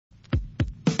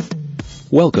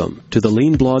Welcome to the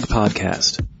Lean Blog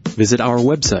Podcast. Visit our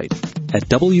website at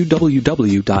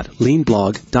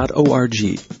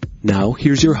www.leanblog.org. Now,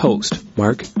 here's your host,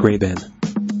 Mark Graban.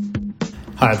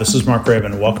 Hi, this is Mark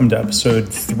Graban. Welcome to episode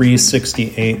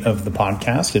 368 of the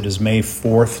podcast. It is May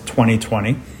 4th,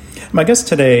 2020. My guest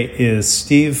today is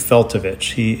Steve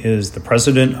Feltovich. He is the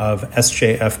president of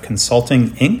SJF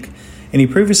Consulting, Inc., and he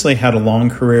previously had a long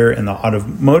career in the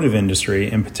automotive industry,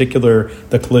 in particular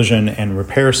the collision and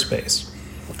repair space.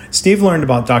 Steve learned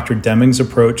about Dr. Deming's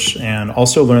approach and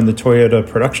also learned the Toyota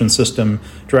production system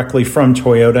directly from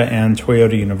Toyota and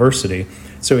Toyota University.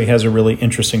 So he has a really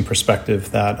interesting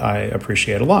perspective that I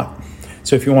appreciate a lot.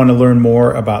 So if you want to learn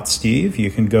more about Steve,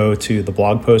 you can go to the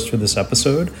blog post for this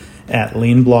episode at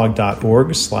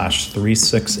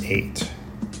leanblog.org/368.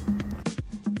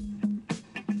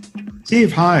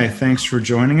 Steve, hi. Thanks for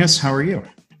joining us. How are you?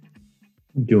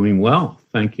 Doing well.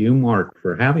 Thank you, Mark,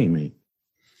 for having me.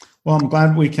 Well, I'm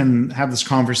glad we can have this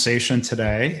conversation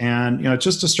today. And,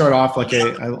 just to start off,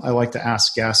 I like to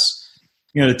ask guests,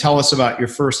 to tell us about your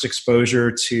first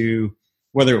exposure to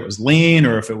whether it was lean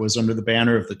or if it was under the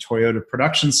banner of the Toyota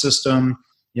production system.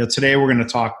 Today we're going to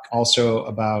talk also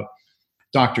about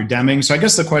Dr. Deming. So I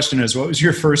guess the question is, what was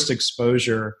your first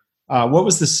exposure? What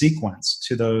was the sequence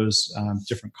to those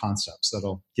different concepts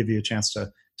that'll give you a chance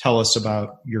to tell us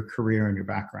about your career and your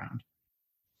background?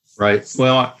 Right.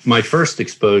 Well, my first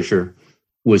exposure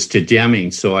was to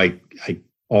Deming. So I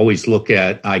always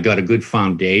I got a good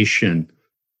foundation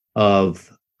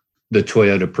of the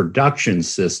Toyota production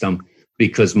system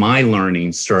because my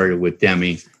learning started with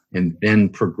Deming and then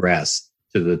progressed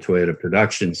to the Toyota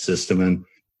production system. And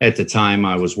at the time,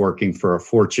 I was working for a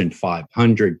Fortune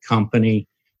 500 company.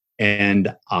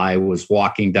 And I was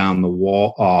walking down the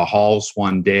halls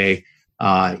one day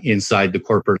inside the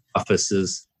corporate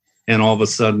offices, and all of a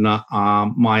sudden,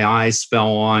 my eyes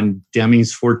fell on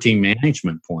Deming's 14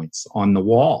 management points on the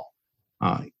wall.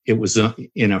 It was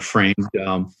in a framed,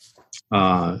 it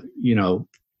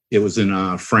was in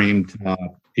a framed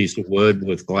piece of wood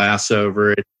with glass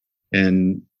over it,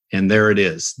 and there it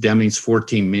is. Deming's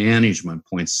 14 management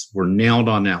points were nailed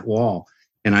on that wall.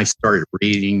 And I started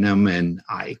reading them, and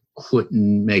I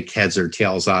couldn't make heads or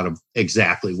tails out of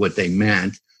exactly what they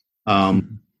meant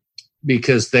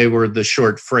because they were the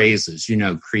short phrases,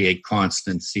 create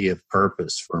constancy of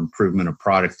purpose for improvement of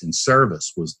product and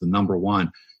service was the number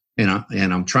one. And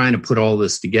I'm trying to put all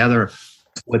this together.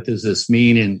 What does this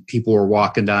mean? And people were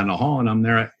walking down the hall, and I'm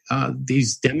there.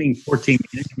 These Deming 14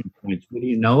 management points, what do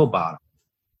you know about them?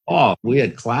 Oh, we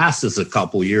had classes a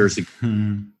couple years ago.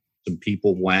 Some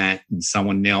people went and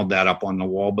someone nailed that up on the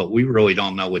wall, but we really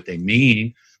don't know what they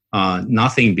mean.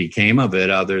 Nothing became of it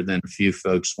other than a few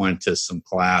folks went to some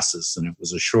classes, and it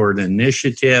was a short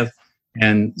initiative,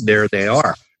 and there they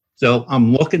are. So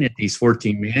I'm looking at these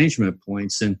 14 management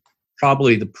points, and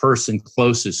probably the person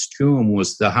closest to them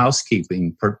was the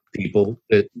housekeeping people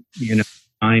that,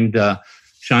 shined the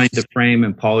frame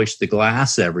and polished the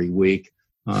glass every week.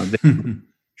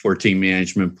 14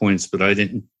 management points, but I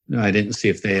didn't see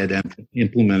if they had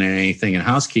implemented anything in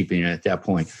housekeeping at that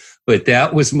point. But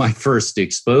that was my first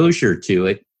exposure to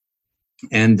it.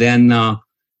 And then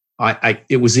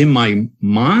it was in my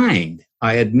mind.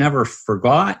 I had never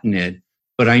forgotten it,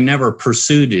 but I never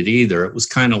pursued it either. It was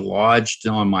kind of lodged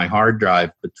on my hard drive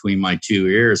between my two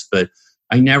ears, but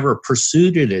I never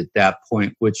pursued it at that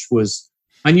point, which was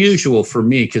unusual for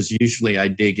me because usually I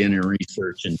dig in and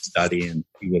research and study and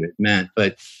see what it meant.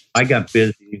 But I got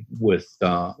busy with,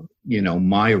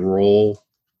 my role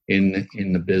in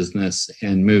the business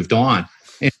and moved on.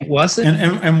 And it wasn't.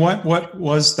 And what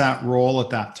was that role at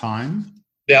that time?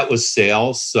 That was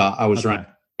sales. I was running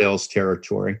sales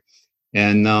territory,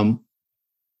 and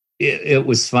it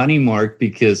was funny, Mark,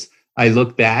 because I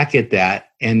look back at that,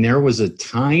 and there was a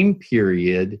time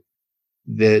period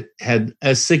that had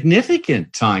a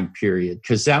significant time period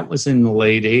because that was in the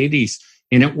late 80s,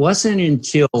 and it wasn't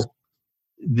until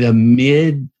the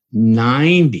mid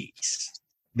 90s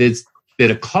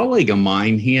that a colleague of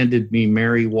mine handed me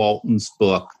Mary Walton's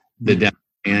book, The Deming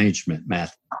Management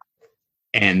Method,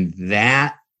 and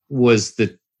that was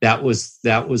the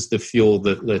fuel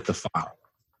that lit the fire.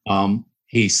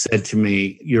 He said to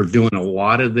me, "You're doing a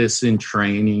lot of this in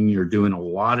training. You're doing a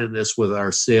lot of this with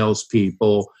our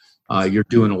salespeople. You're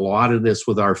doing a lot of this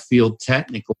with our field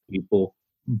technical people,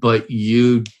 but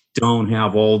you don't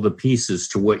have all the pieces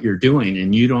to what you're doing,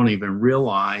 and you don't even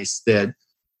realize that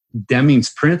Deming's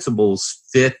principles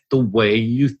fit the way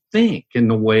you think and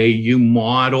the way you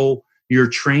model your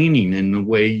training and the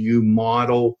way you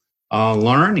model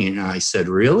learning." And I said,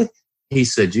 "Really?" He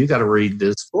said, "You got to read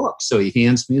this book." So he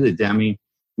hands me the Deming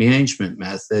management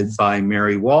method by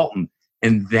Mary Walton.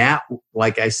 And that,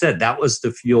 like I said, that was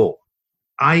the fuel.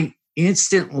 I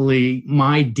instantly,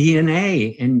 my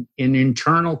DNA and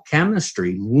internal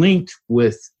chemistry linked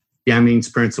with Deming's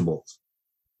principles.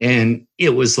 And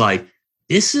it was like,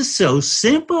 this is so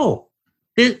simple.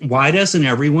 Why doesn't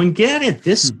everyone get it?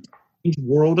 This is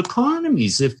world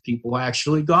economies if people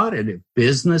actually got it. If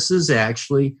businesses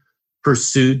actually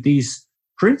pursued these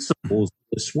principles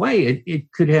this way,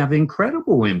 it could have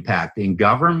incredible impact in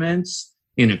governments,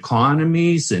 in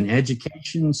economies, and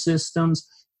education systems.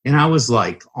 And I was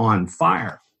like on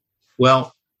fire.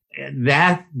 Well,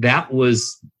 that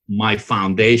was my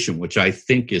foundation, which I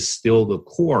think is still the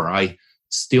core. I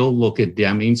still look at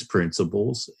Deming's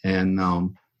principles, and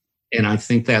I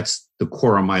think that's the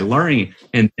core of my learning.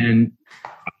 And then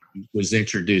I was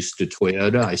introduced to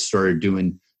Toyota. I started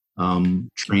doing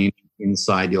training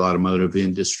inside the automotive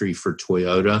industry for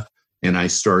Toyota, and I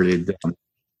started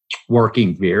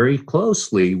working very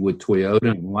closely with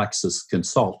Toyota and Lexus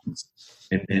consultants,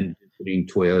 and then visiting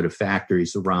Toyota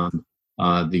factories around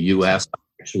the U.S. I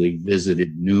actually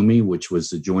visited NUMMI, which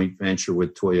was a joint venture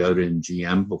with Toyota and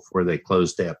GM before they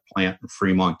closed that plant in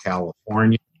Fremont,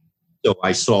 California. So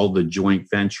I saw the joint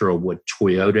venture of what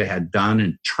Toyota had done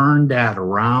and turned that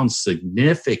around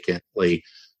significantly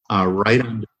right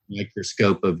under the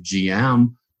microscope of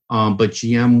GM. But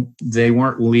GM, they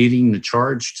weren't leading the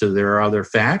charge to their other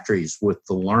factories with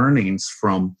the learnings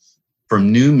from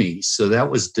NUMMI. So that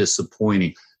was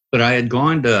disappointing. But I had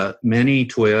gone to many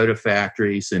Toyota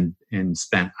factories and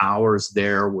spent hours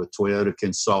there with Toyota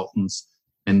consultants.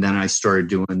 And then I started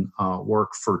doing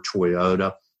work for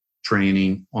Toyota,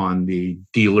 training on the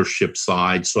dealership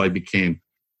side. So I became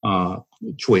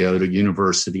Toyota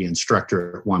University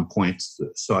instructor at one point.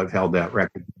 So I've held that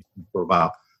record for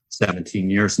about 17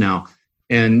 years now.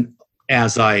 And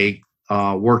as I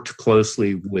worked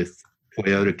closely with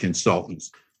Toyota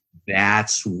consultants,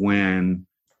 that's when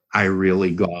I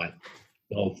really got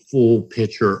the full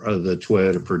picture of the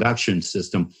Toyota production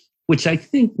system, which I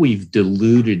think we've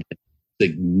diluted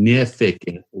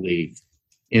significantly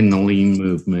in the lean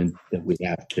movement that we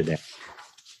have today.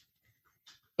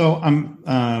 So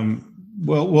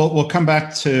we'll come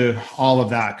back to all of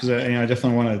that, because I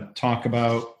definitely want to talk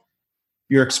about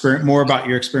your experience, more about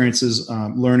your experiences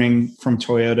learning from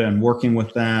Toyota and working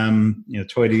with them.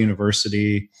 Toyota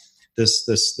University,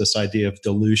 this idea of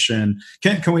dilution.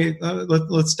 Can we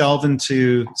let's delve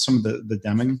into some of the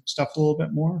Deming stuff a little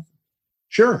bit more?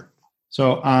 Sure.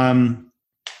 So and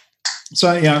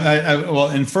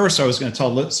first I was going to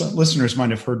tell listeners might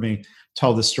have heard me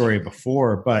tell this story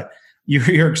before, but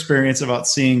your experience about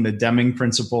seeing the Deming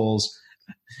principles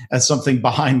as something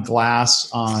behind glass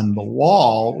on the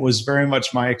wall was very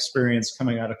much my experience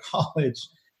coming out of college.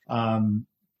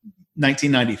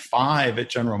 1995 at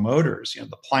General Motors,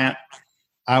 the plant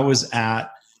I was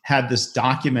at had this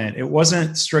document. It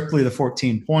wasn't strictly the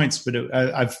 14 points, but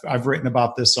I've written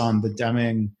about this on the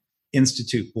Deming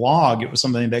Institute blog. It was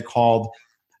something they called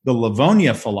the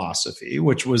Livonia philosophy,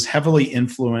 which was heavily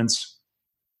influenced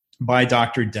by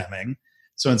Dr. Deming.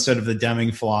 So instead of the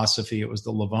Deming philosophy, it was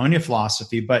the Livonia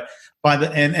philosophy. But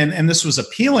and this was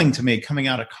appealing to me coming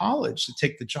out of college to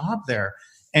take the job there.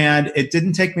 And it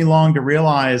didn't take me long to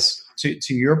realize,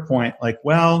 to your point,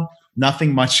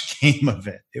 nothing much came of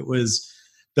it. It was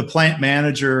the plant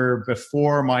manager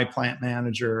before my plant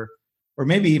manager, or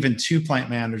maybe even two plant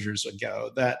managers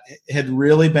ago, that had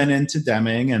really been into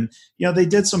Deming. And, they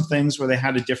did some things where they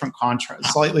had a different contract,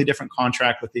 slightly different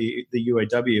contract with the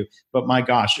UAW. But my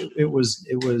gosh, it was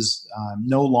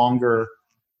no longer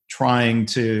trying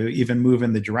to even move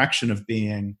in the direction of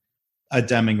being a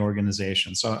Deming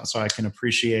organization. So I can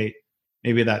appreciate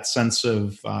maybe that sense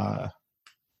of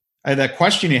that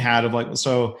question you had of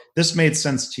so this made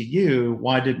sense to you.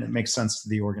 Why didn't it make sense to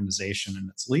the organization and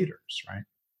its leaders, right?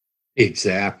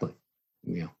 Exactly.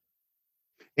 Yeah.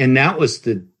 And that was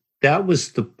the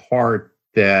part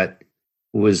that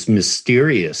was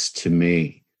mysterious to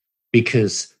me,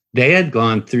 because they had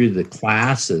gone through the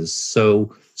classes.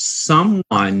 So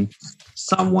someone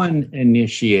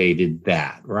initiated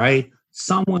that, right?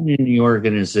 Someone in the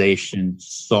organization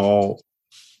saw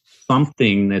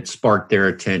something that sparked their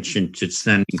attention to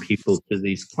sending people to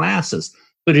these classes,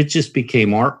 but it just became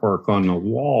artwork on the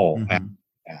wall. Mm-hmm. After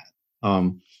that.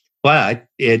 But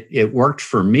it worked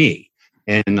for me,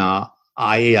 and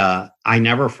I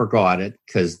never forgot it,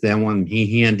 because then when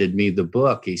he handed me the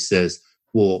book, he says,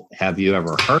 "Well, have you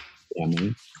ever heard of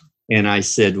Deming?" And I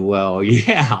said, "Well,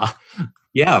 yeah,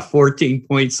 14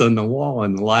 points on the wall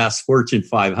in the last Fortune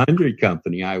 500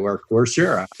 company I work for.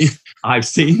 Sure, I've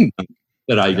seen them,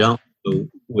 but I don't know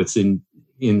what's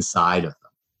inside of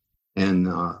them."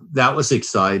 that was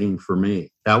exciting for me.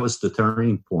 That was the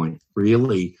turning point,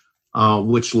 really,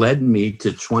 which led me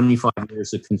to 25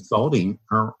 years of consulting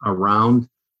around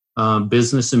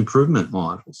business improvement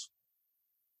models.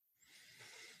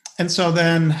 And so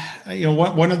then,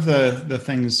 one of the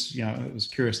things, I was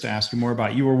curious to ask you more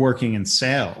about, you were working in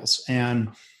sales, and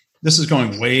this is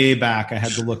going way back. I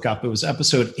had to look up. It was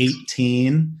episode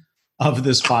 18 of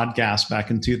this podcast back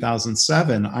in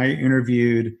 2007. I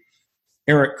interviewed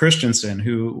Eric Christensen,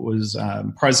 who was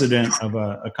president of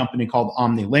a company called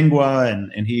Omnilingua,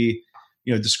 and he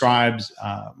described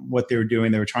what they were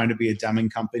doing. They were trying to be a Deming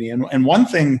company. And one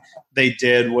thing they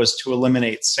did was to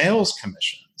eliminate sales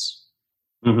commissions.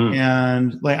 Mm-hmm.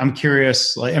 And I'm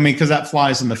curious, because that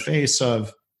flies in the face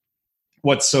of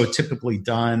what's so typically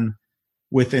done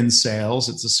within sales.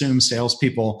 It's assumed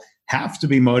salespeople have to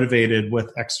be motivated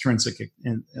with extrinsic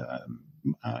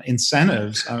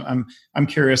incentives. I'm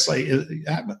curious, what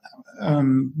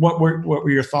were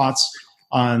your thoughts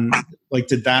on,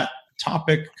 did that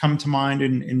topic come to mind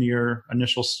in your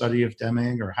initial study of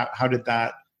Deming, or how did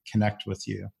that connect with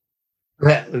you?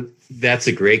 That's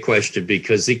a great question,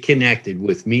 because it connected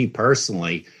with me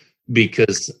personally,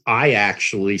 because I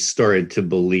actually started to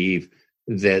believe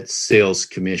that sales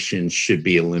commissions should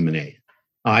be eliminated.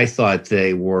 I thought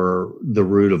they were the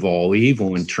root of all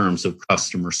evil in terms of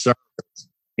customer service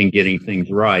and getting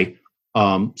things right.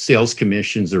 Sales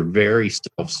commissions are very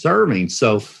self-serving.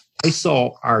 So I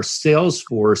saw our sales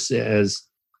force as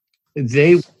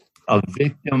they were a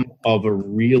victim of a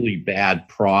really bad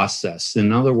process.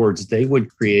 In other words, they would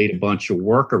create a bunch of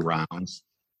workarounds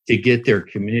to get their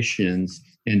commissions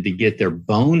and to get their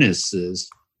bonuses.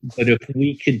 But if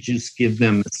we could just give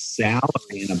them a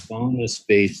salary and a bonus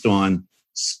based on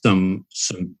some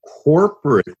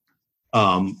corporate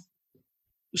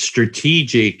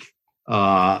strategic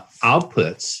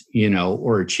outputs,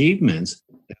 or achievements,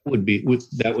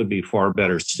 that would be far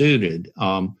better suited.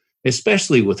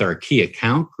 Especially with our key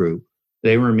account group,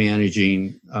 they were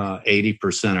managing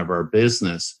 80% of our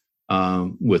business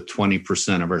with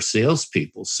 20% of our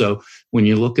salespeople. So when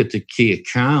you look at the key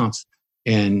accounts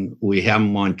and we have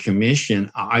them on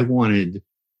commission, I wanted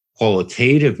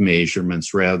qualitative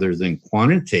measurements rather than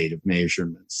quantitative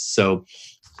measurements. So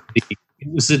it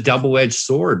was a double-edged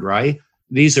sword, right?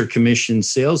 These are commissioned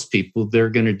salespeople. They're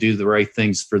going to do the right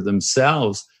things for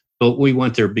themselves, but we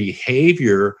want their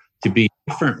behavior to be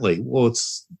differently. Well,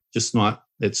 it's just not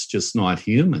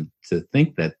human to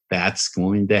think that that's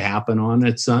going to happen on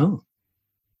its own.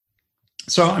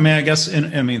 So, I guess,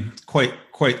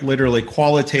 quite literally,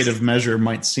 qualitative measure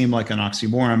might seem like an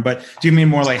oxymoron, but do you mean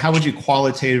more like, how would you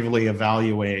qualitatively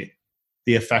evaluate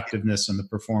the effectiveness and the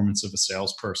performance of a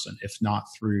salesperson, if not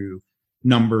through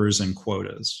numbers and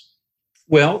quotas?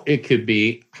 Well, it could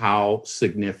be, how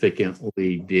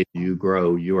significantly did you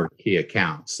grow your key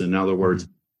accounts? In other words,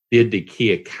 did the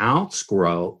key accounts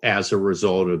grow as a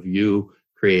result of you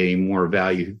creating more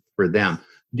value for them?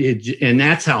 And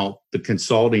that's how the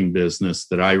consulting business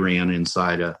that I ran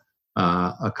inside a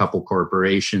couple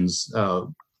corporations,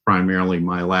 primarily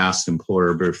my last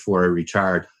employer before I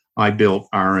retired, I built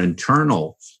our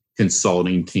internal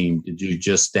consulting team to do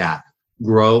just that.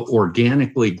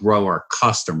 Organically grow our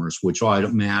customers, which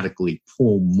automatically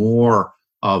pull more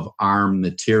of our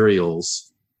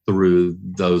materials through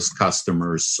those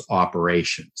customers'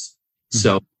 operations. Mm-hmm.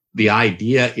 So the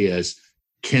idea is,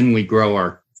 can we grow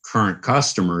our current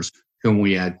customers? Can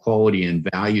we add quality and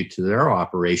value to their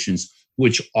operations,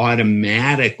 which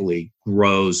automatically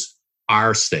grows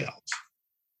our sales?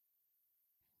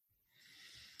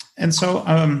 And so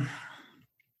I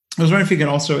was wondering if you could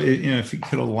also, if you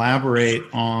could elaborate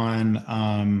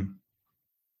on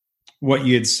what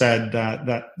you had said,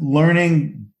 that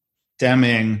learning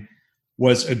Deming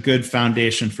was a good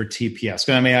foundation for TPS.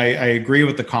 I agree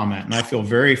with the comment, and I feel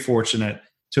very fortunate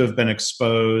to have been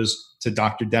exposed to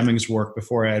Dr. Deming's work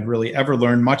before I had really ever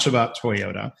learned much about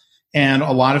Toyota. And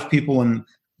a lot of people in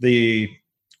the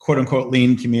quote unquote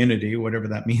lean community, whatever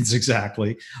that means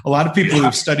exactly, a lot of people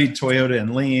who've studied Toyota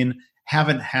and lean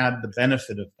haven't had the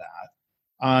benefit of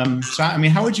that. So,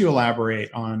 how would you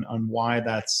elaborate on why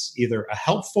that's either a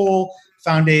helpful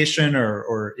foundation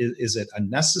or is it a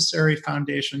necessary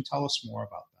foundation? Tell us more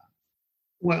about that.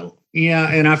 Well,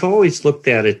 yeah, and I've always looked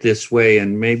at it this way,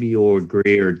 and maybe you'll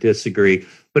agree or disagree,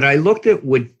 but I looked at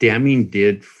what Deming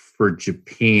did for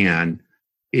Japan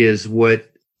is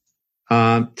what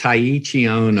Taiichi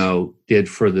Ohno did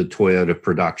for the Toyota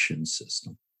production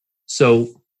system.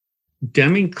 So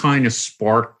Deming kind of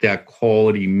sparked that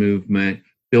quality movement,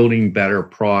 building better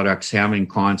products, having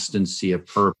constancy of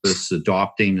purpose,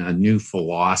 adopting a new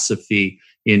philosophy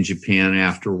in Japan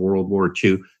after World War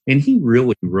II. And he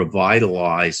really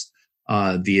revitalized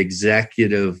the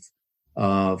executive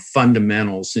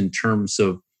fundamentals in terms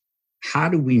of how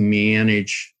do we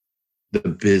manage the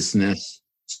business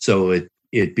so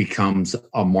it becomes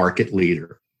a market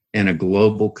leader and a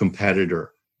global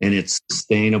competitor, and it's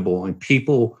sustainable, and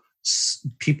people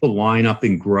line up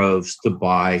in groves to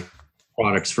buy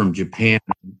products from Japan.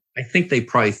 I think they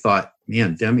probably thought,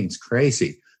 man, Deming's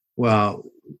crazy. Well,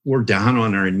 we're down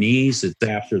on our knees. It's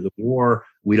after the war.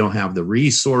 We don't have the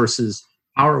resources.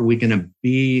 How are we going to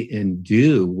be and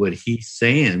do what he's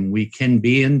saying we can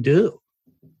be and do?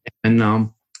 And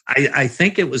I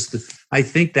think I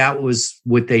think that was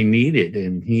what they needed.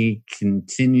 And he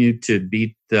continued to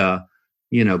beat the,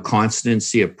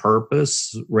 constancy of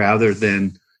purpose rather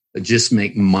than just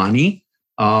make money.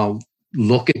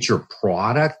 Look at your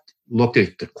product. Look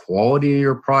at the quality of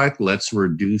your product. Let's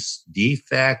reduce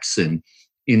defects and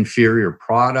inferior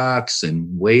products and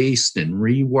waste and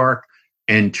rework,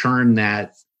 and turn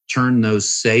those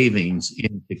savings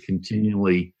into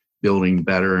continually building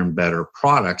better and better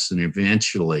products. And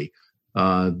eventually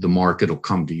the market will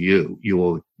come to you.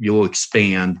 You'll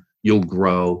expand, you'll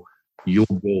grow, you'll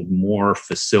build more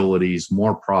facilities,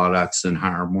 more products, and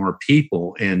hire more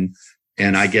people. And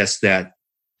I guess that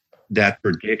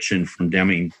prediction from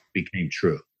Deming became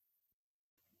true.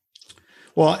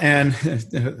 Well, and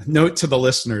note to the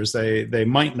listeners, they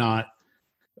might not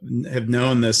have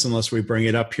known this unless we bring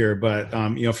it up here. But,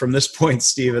 from this point,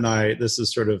 Steve and I, this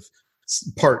is sort of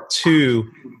part 2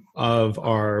 of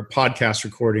our podcast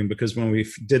recording, because when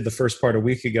we did the first part a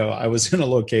week ago, I was in a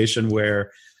location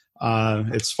where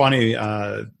it's funny,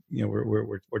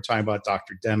 we're talking about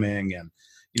Dr. Deming, and,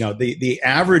 the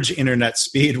average internet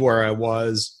speed where I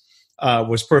was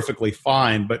perfectly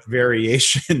fine, but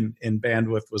variation in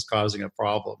bandwidth was causing a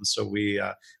problem. So we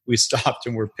stopped,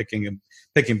 and we're picking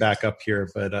back up here.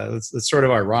 But it's sort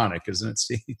of ironic, isn't it,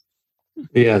 Steve?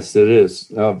 Yes, it is.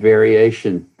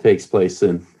 Variation takes place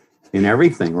in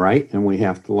everything, right? And we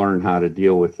have to learn how to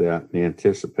deal with that and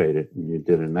anticipate it. And you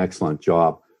did an excellent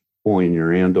job pulling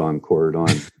your andon cord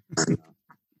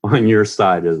on your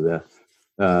side of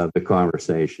the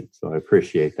conversation. So I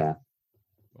appreciate that.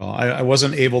 Well, I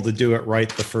wasn't able to do it right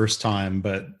the first time,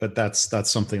 but that's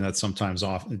something that's sometimes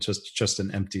often just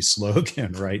an empty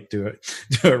slogan, right? Do it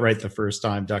right the first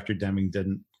time. Dr. Deming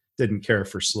didn't care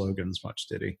for slogans much,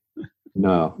 did he?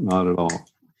 No, not at all.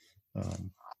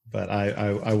 But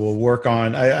I will work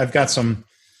on. I've got some.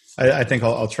 I think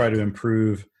I'll try to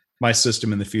improve my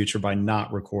system in the future by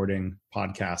not recording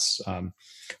podcasts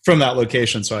from that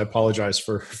location. So I apologize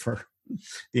for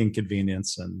the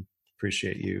inconvenience, and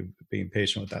appreciate you being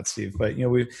patient with that, Steve. But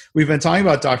we've been talking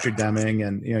about Dr. Deming,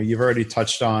 and you've already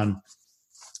touched on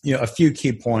a few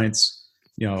key points.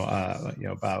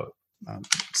 About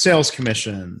sales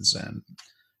commissions and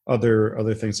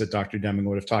other things that Dr. Deming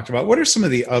would have talked about. What are some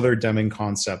of the other Deming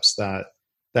concepts that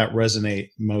resonate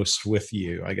most with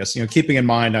you? I guess, keeping in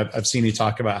mind, I've seen you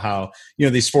talk about how,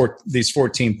 these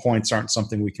 14 points aren't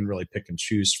something we can really pick and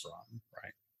choose from,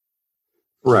 right?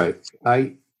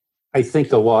 Right. I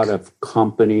think a lot of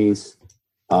companies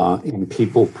and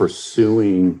people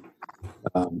pursuing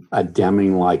a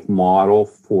Deming-like model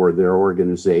for their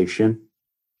organization,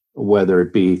 whether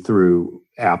it be through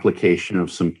application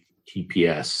of some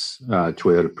TPS,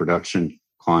 Toyota Production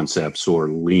Concepts, or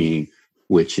Lean,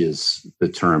 which is the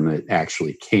term that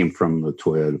actually came from the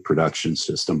Toyota production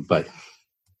system. But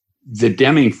the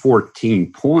Deming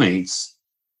 14 points,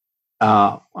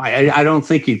 I don't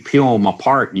think you'd peel them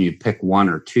apart and you'd pick one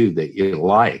or two that you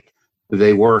like.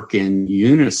 They work in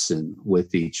unison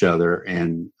with each other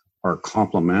and are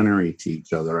complementary to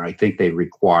each other. I think they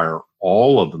require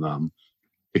all of them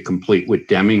to complete what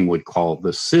Deming would call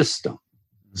the system.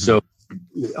 Mm-hmm. So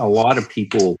a lot of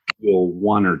people feel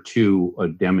one or two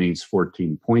of Deming's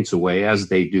 14 points away, as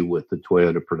they do with the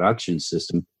Toyota production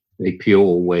system. They peel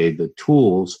away the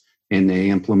tools and they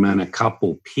implement a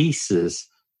couple pieces,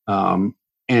 and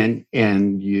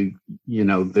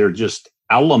they're just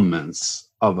elements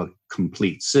of a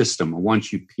complete system. And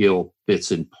once you peel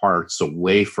bits and parts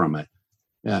away from it,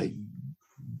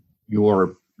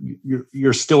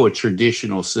 you're still a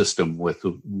traditional system with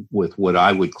what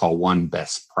I would call one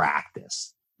best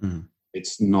practice. Mm-hmm.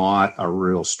 It's not a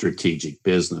real strategic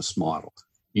business model.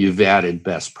 You've added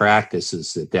best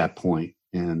practices at that point,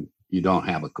 and you don't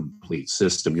have a complete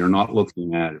system. You're not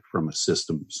looking at it from a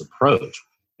systems approach.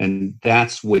 And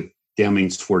that's what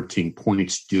Deming's 14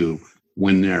 points do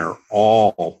when they're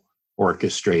all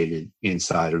orchestrated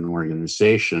inside an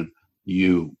organization.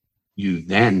 You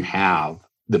then have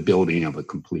the building of a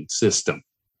complete system,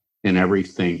 and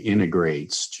everything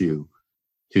integrates to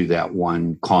to that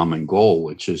one common goal,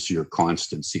 which is your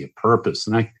constancy of purpose.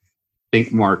 And I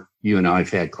think, Mark, you and I have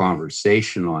had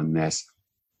conversation on this.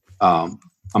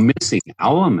 A missing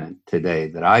element today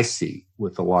that I see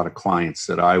with a lot of clients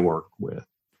that I work with,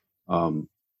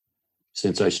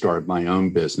 since I started my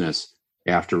own business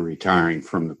after retiring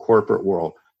from the corporate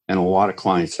world, and a lot of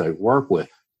clients I work with,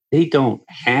 they don't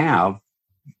have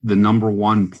the number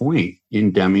one point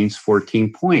in Deming's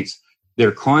 14 points.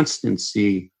 Their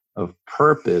constancy of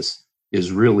purpose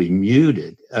is really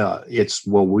muted. It's,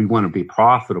 well, we want to be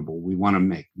profitable. We want to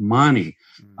make money.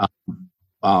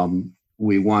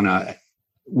 We want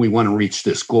to reach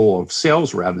this goal of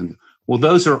sales revenue. Well,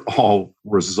 those are all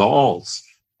results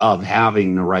of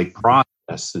having the right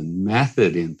process and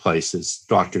method in place, as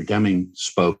Dr. Deming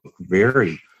spoke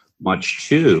very much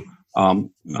to.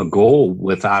 A goal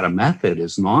without a method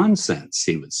is nonsense,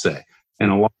 he would say.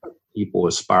 And a lot of people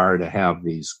aspire to have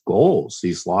these goals,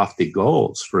 these lofty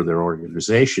goals for their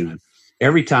organization. And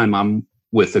every time I'm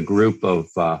with a group of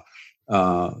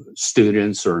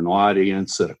students or an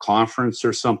audience at a conference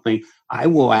or something, I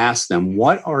will ask them,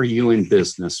 what are you in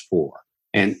business for?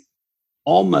 And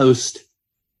almost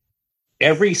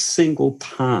every single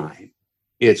time,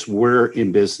 it's, we're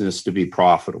in business to be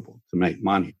profitable, to make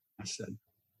money. I said,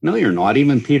 no, you're not.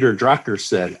 Even Peter Drucker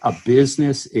said, a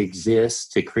business exists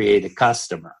to create a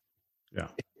customer. Yeah.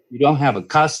 If you don't have a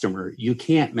customer, you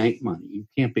can't make money. You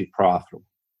can't be profitable.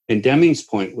 And Deming's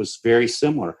point was very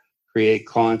similar. Create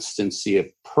constancy of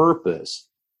purpose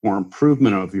or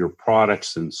improvement of your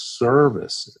products and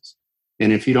services.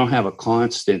 And if you don't have a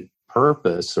constant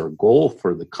purpose or goal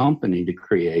for the company to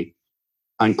create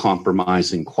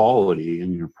uncompromising quality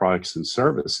in your products and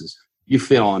services, you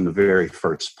fail on the very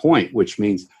first point, which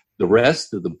means the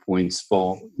rest of the points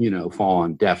fall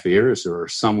on deaf ears or are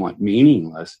somewhat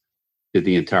meaningless to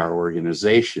the entire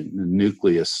organization. The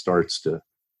nucleus starts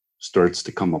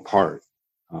to come apart.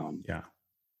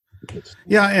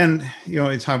 Yeah, and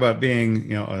you talk about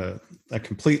being a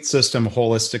complete system, a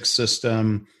holistic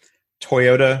system.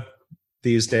 Toyota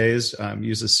these days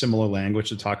uses similar language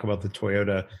to talk about the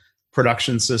Toyota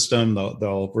production system.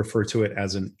 They'll refer to it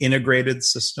as an integrated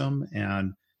system.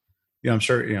 And I'm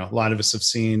sure a lot of us have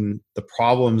seen the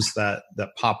problems that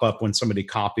pop up when somebody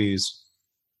copies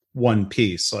one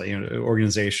piece. Like,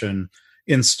 organization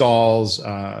installs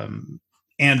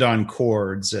and-on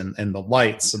cords and the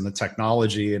lights and the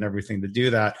technology and everything to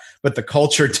do that, but the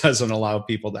culture doesn't allow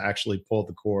people to actually pull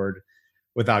the cord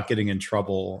without getting in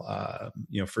trouble,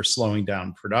 for slowing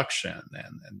down production.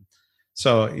 And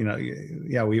so,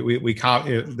 we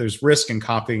copy. There's risk in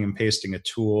copying and pasting a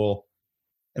tool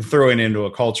and throwing it into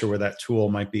a culture where that tool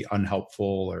might be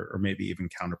unhelpful or maybe even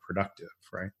counterproductive,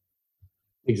 right?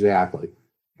 Exactly.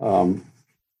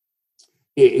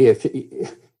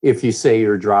 If you say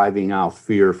you're driving out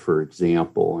fear, for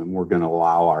example, and we're going to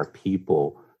allow our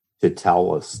people to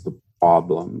tell us the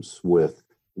problems with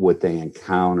what they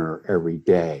encounter every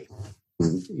day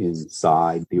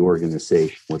inside the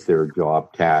organization with their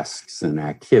job tasks and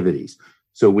activities.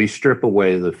 So we strip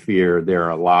away the fear. They're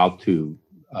allowed to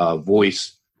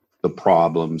voice the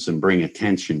problems and bring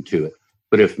attention to it.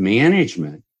 But if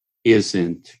management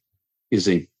isn't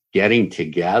getting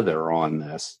together on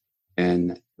this,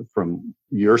 and from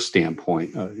your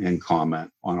standpoint and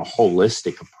comment on a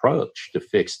holistic approach to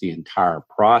fix the entire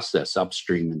process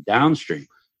upstream and downstream,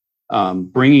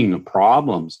 bringing the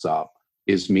problems up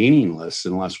is meaningless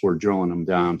unless we're drilling them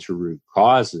down to root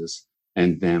causes,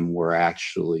 and then we're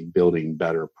actually building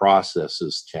better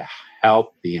processes to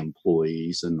help the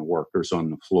employees and the workers on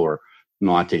the floor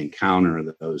not to encounter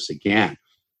those again.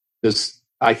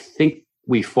 I think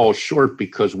we fall short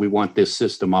because we want this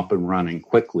system up and running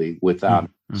quickly without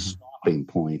stopping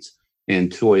points. And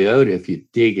Toyota, if you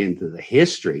dig into the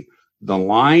history, the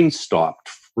line stopped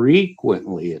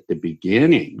frequently at the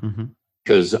beginning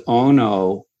because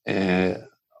Ono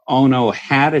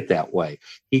had it that way.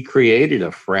 He created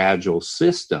a fragile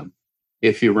system.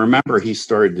 If you remember, he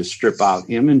started to strip out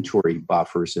inventory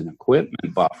buffers and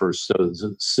equipment buffers so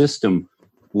the system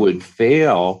would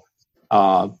fail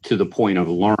to the point of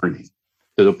learning,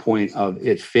 to the point of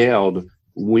it failed.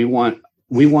 We want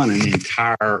an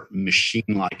entire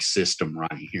machine-like system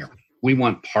running here. We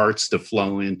want parts to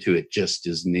flow into it just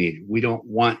as needed. We don't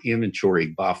want inventory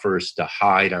buffers to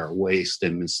hide our waste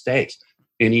and mistakes.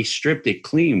 And he stripped it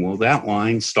clean. Well, that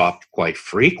line stopped quite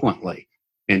frequently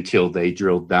until they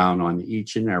drilled down on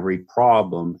each and every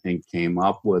problem and came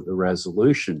up with a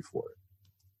resolution for it.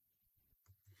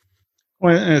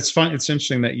 Well, and it's fun. It's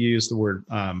interesting that you use the word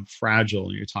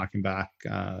fragile. You're talking back,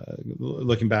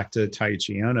 looking back to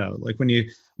Taiichi Ohno. Like when you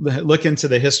look into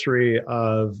the history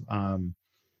of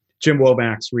Jim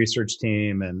Womack's research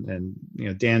team and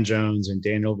Dan Jones and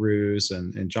Daniel Ruse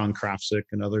and John Krafcik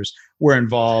and others were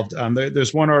involved.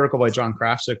 There's one article by John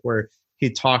Krafcik where he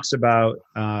talks about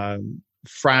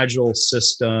fragile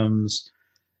systems,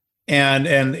 and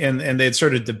they'd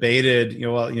sort of debated,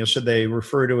 should they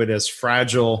refer to it as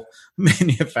fragile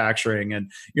manufacturing?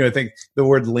 And I think the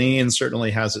word lean certainly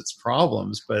has its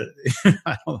problems, but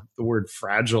I don't think the word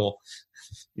fragile,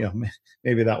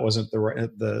 maybe that wasn't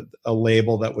a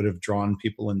label that would have drawn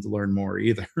people in to learn more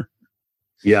either.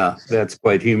 Yeah, that's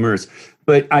quite humorous.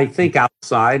 But I think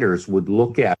outsiders would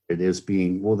look at it as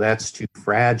being, well, that's too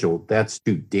fragile, that's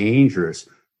too dangerous.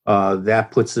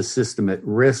 That puts the system at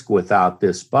risk without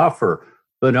this buffer.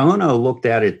 But Ono looked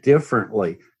at it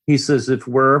differently. He says, if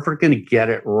we're ever going to get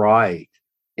it right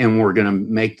and we're going to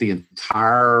make the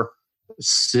entire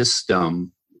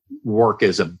system work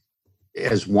as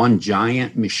one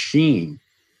giant machine,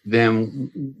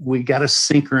 then we got to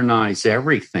synchronize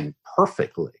everything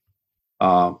perfectly.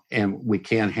 And we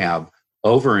can't have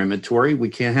over inventory. We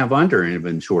can't have under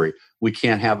inventory. We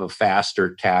can't have a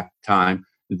faster takt time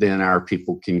than our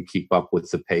people can keep up with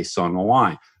the pace on the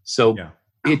line. So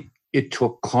it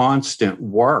took constant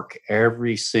work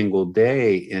every single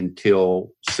day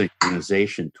until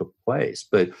synchronization took place.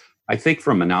 But I think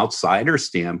from an outsider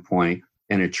standpoint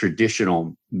and a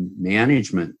traditional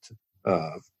management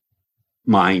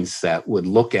mindset would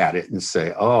look at it and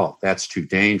say, oh, that's too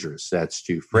dangerous. That's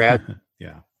too fragile.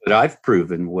 But I've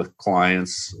proven with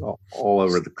clients all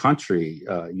over the country,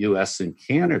 US and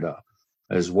Canada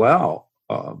as well,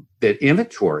 that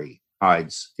inventory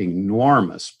hides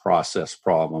enormous process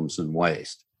problems and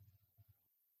waste.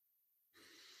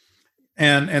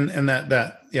 And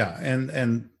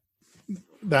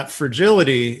that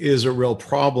fragility is a real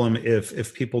problem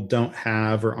if people don't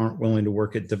have or aren't willing to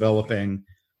work at developing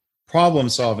problem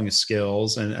solving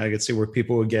skills. And I could see where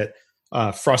people would get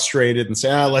frustrated and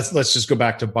say, let's just go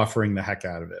back to buffering the heck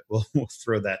out of it. We'll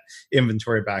throw that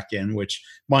inventory back in, which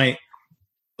might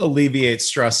alleviate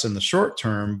stress in the short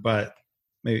term, but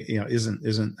maybe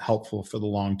isn't helpful for the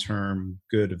long-term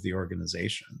good of the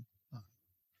organization.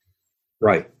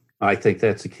 Right. I think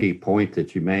that's a key point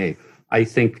that you made. I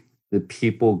think that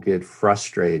people get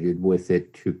frustrated with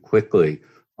it too quickly,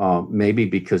 maybe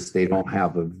because they don't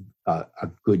have a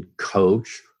good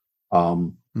coach. I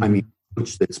mean,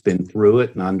 coach that's been through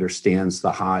it and understands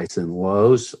the highs and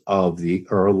lows of the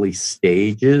early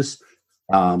stages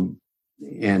and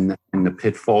the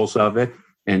pitfalls of it,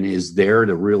 and is there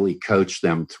to really coach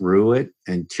them through it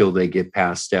until they get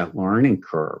past that learning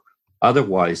curve.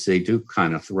 Otherwise, they do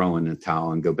kind of throw in the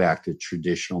towel and go back to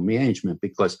traditional management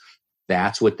because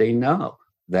that's what they know.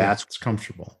 That's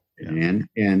comfortable.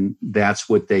 And that's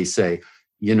what they say,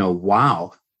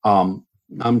 wow, I'm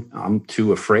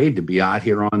too afraid to be out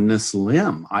here on this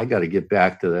limb. I got to get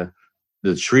back to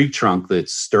the tree trunk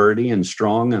that's sturdy and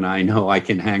strong, and I know I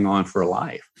can hang on for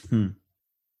life.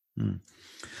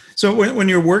 So when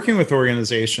you're working with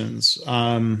organizations,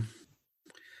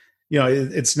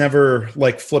 it's never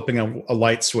like flipping a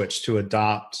light switch to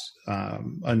adopt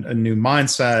a new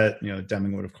mindset.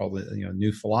 Deming would have called it,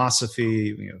 new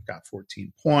philosophy. We've got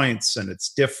 14 points, and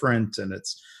it's different, and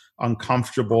it's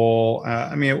uncomfortable.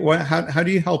 How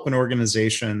do you help an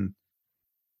organization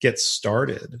get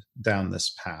started down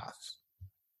this path?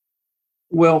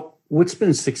 Well, what's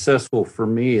been successful for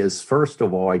me is, first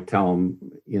of all, I tell them,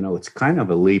 it's kind of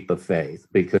a leap of faith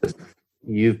because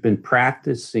you've been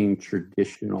practicing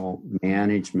traditional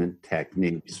management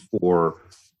techniques for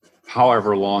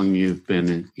however long you've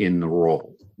been in the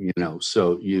role,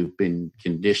 so you've been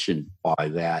conditioned by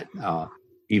that.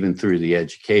 Even through the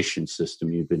education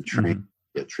system, you've been trained to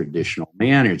be a traditional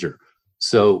manager.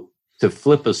 So to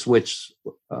flip a switch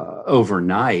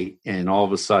overnight and all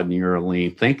of a sudden you're a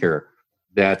lean thinker,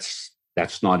 that's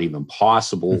not even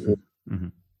possible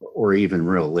or even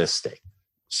realistic.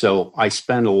 So I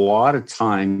spend a lot of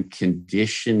time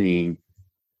conditioning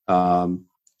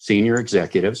senior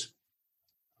executives,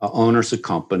 owners of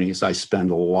companies. I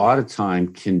spend a lot of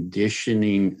time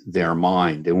conditioning their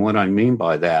mind. And what I mean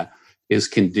by that is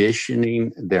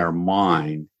conditioning their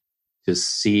mind to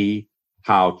see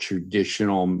how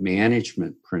traditional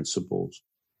management principles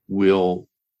will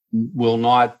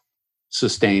not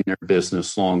sustain their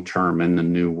business long term in the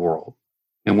new world.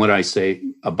 And what I say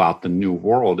about the new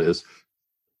world is,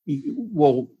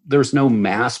 well, there's no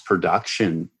mass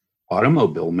production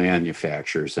automobile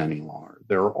manufacturers any longer.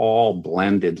 They're all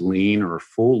blended lean or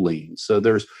full lean. So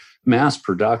there's mass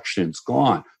production's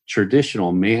gone.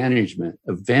 Traditional management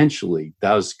eventually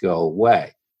does go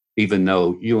away, even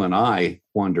though you and I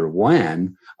wonder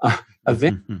when,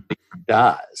 eventually it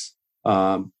does,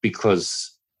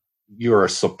 because you're a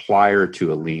supplier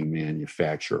to a lean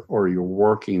manufacturer, or you're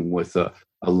working with a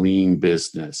lean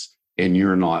business and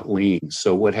you're not lean.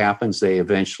 So what happens? They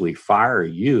eventually fire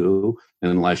you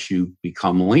unless you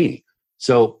become lean.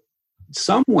 So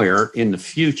somewhere in the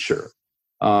future,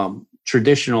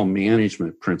 traditional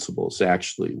management principles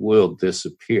actually will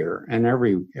disappear, and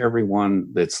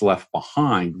everyone that's left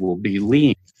behind will be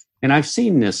lean. And I've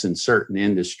seen this in certain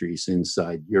industries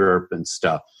inside Europe and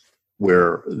stuff,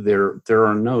 where there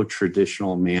are no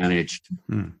traditional managed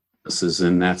businesses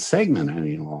in that segment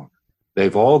any longer.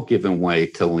 They've all given way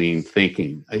to lean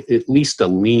thinking, at least a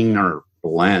leaner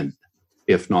blend,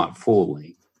 if not full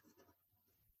lean.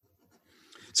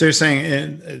 So you're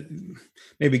saying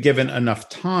maybe given enough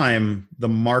time, the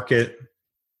market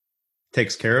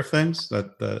takes care of things,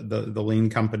 that the lean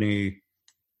company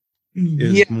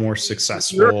is more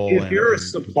successful. If you're a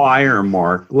supplier,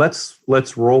 Mark, let's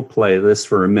role play this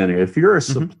for a minute. If you're a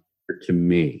supplier to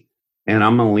me and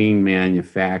I'm a lean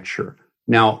manufacturer,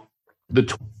 now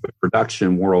the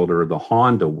production world or the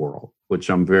Honda world, which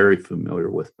I'm very familiar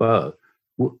with both,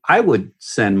 I would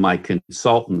send my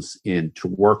consultants in to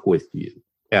work with you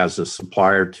as a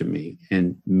supplier to me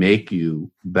and make you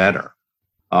better,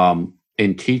 and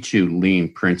teach you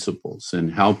lean principles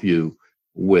and help you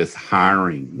with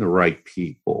hiring the right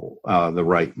people, the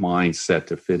right mindset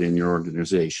to fit in your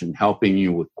organization, helping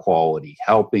you with quality,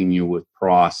 helping you with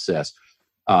process,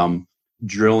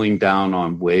 drilling down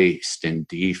on waste and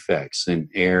defects and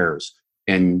errors,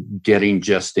 and getting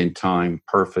just in time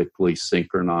perfectly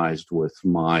synchronized with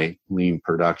my lean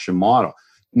production model.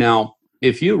 Now,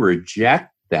 if you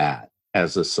reject that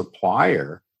as a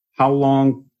supplier, how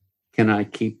long can I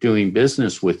keep doing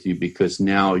business with you? Because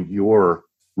now you're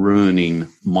ruining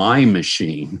my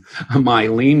machine, my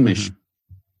lean machine.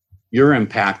 You're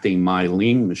impacting my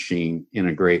lean machine in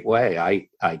a great way.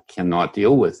 I cannot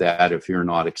deal with that if you're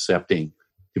not accepting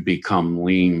to become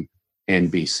lean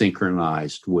and be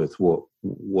synchronized with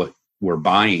what we're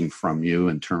buying from you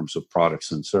in terms of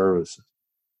products and services.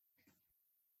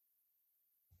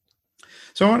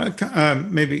 So I want to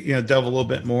maybe delve a little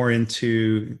bit more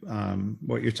into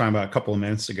what you're talking about a couple of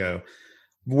minutes ago.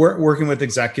 Working with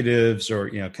executives, or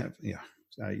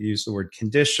use the word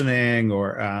conditioning,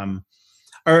 or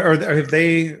have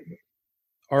they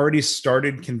already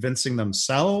started convincing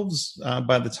themselves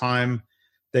by the time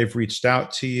they've reached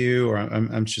out to you? Or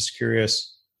I'm just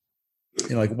curious,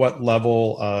 like what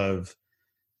level of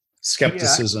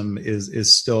skepticism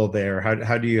is still there?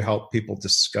 How do you help people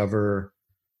discover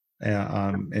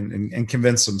and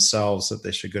convince themselves that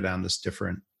they should go down this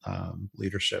different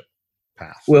leadership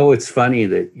path? Well, it's funny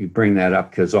that you bring that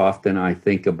up, because often I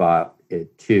think about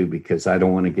it too, because I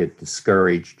don't want to get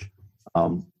discouraged.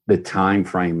 The time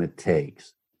frame it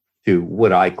takes to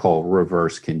what I call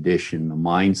reverse condition the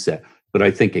mindset. But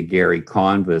I think of Gary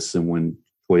Convis, and when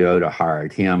Toyota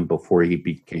hired him before he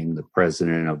became the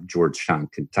president of Georgetown,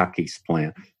 Kentucky's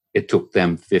plant, it took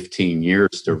them 15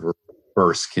 years to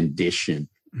reverse condition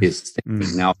his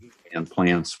thinking. Now he ran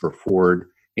plants for Ford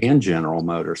and General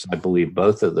Motors. I believe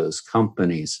both of those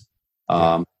companies,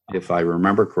 if I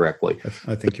remember correctly.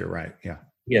 I think you're right. Yeah.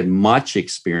 He had much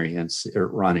experience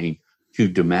at running two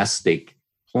domestic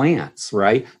plants,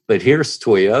 right? But here's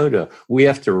Toyota. We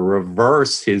have to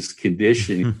reverse his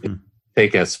conditioning.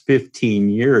 Take us 15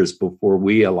 years before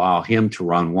we allow him to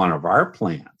run one of our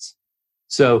plants.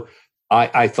 So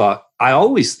I thought, I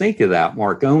always think of that,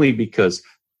 Mark, only because,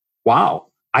 wow,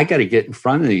 I got to get in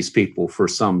front of these people for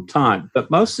some time.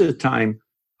 But most of the time,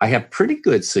 I have pretty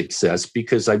good success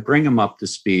because I bring them up to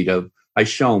speed of, I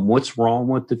show them what's wrong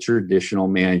with the traditional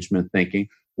management thinking,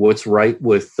 what's right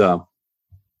with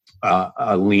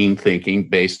lean thinking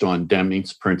based on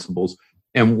Deming's principles.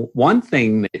 And one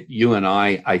thing that you and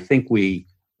I think we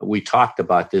talked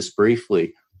about this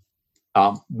briefly.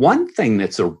 One thing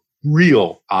that's a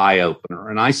real eye-opener,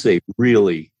 and I say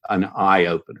really an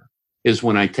eye-opener, is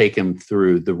when I take them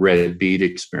through the red bead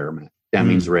experiment,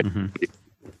 Deming's red bead.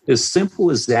 As simple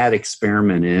as that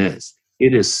experiment is,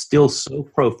 it is still so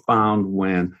profound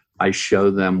when I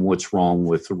show them what's wrong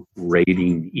with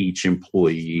rating each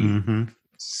employee.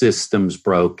 Systems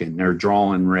broken. They're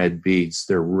drawing red beads.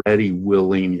 They're ready,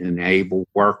 willing, and able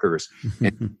workers.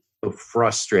 And so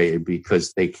frustrated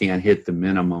because they can't hit the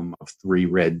minimum of 3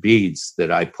 red beads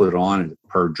that I put on it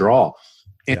per draw.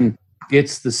 And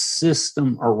it's the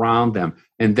system around them.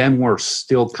 And then we're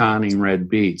still counting red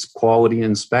beads. Quality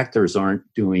inspectors aren't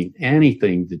doing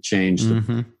anything to change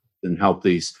the and help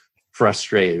these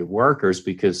frustrated workers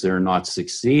because they're not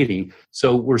succeeding.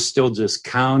 So we're still just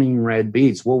counting red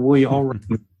beads. Well, we already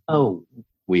know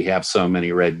we have so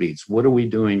many red beads. What are we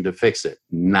doing to fix it?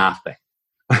 Nothing.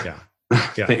 Yeah.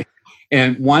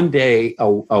 And one day,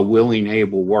 a willing,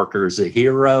 able worker is a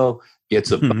hero,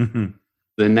 gets a bonus.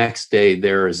 The next day,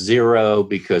 they're a zero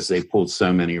because they pulled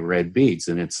so many red beads,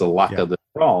 and it's the luck of the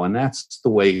draw. And that's the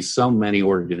way so many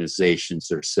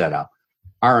organizations are set up.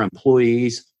 Our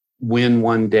employees win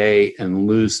one day and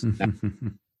lose the next.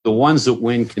 The ones that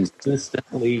win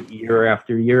consistently year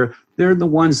after year, they're the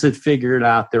ones that figured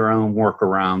out their own work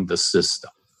around the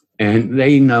system. And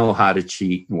they know how to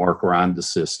cheat and work around the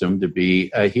system to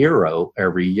be a hero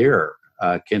every year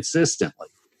consistently.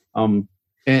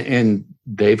 And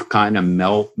they've kind of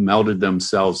melded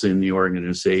themselves in the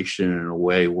organization in a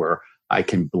way where I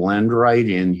can blend right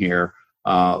in here,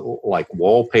 like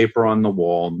wallpaper on the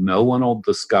wall. No one will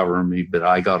discover me, but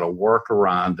I got a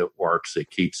workaround that works.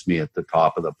 It keeps me at the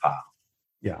top of the pile.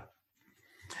 Yeah.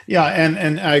 Yeah.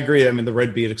 And I agree. I mean, the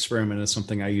red bead experiment is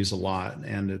something I use a lot,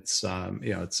 and it's,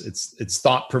 it's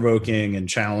thought provoking and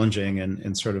challenging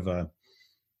and sort of a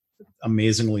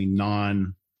amazingly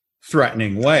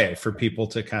non-threatening way for people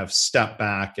to kind of step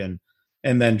back and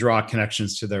then draw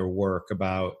connections to their work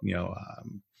about,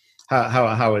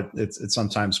 how it's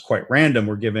sometimes quite random.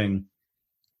 We're giving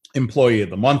Employee of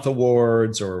the Month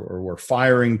awards, or we're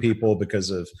firing people because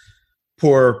of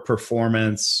poor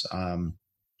performance.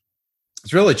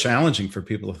 It's really challenging for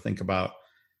people to think about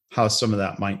how some of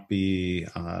that might be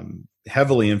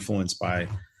heavily influenced by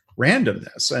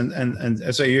randomness.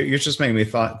 And so you're just making me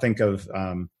think of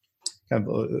kind of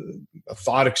a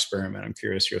thought experiment. I'm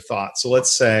curious your thoughts. So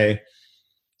let's say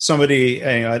somebody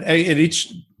at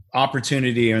each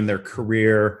opportunity in their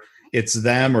career, it's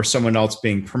them or someone else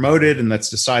being promoted, and that's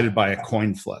decided by a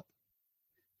coin flip.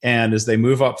 And as they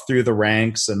move up through the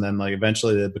ranks, and then like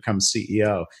eventually they become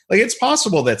CEO, like it's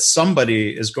possible that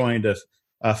somebody is going to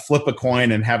flip a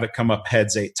coin and have it come up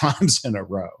heads 8 times in a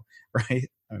row, right?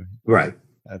 Right.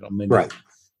 Right.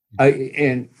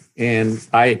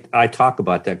 I talk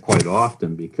about that quite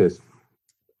often, because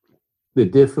the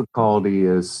difficulty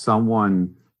is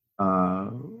someone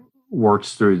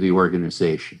works through the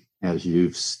organization, as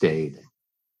you've stated,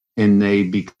 and they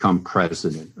become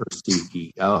president or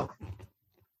CEO.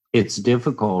 It's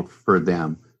difficult for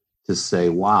them to say,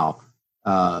 wow,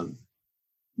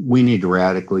 we need to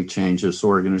radically change this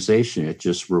organization. It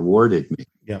just rewarded me.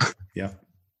 Yeah.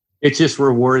 It just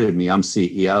rewarded me. I'm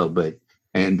CEO,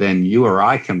 and then you or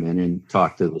I come in and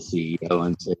talk to the CEO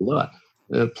and say, look,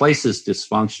 the place is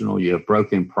dysfunctional. You have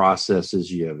broken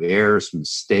processes. You have errors,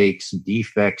 mistakes,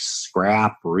 defects,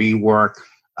 scrap, rework,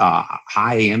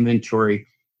 high inventory.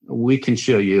 We can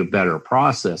show you a better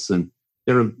process. And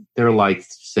they're like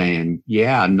saying,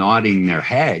 yeah, nodding their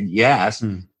head, yes.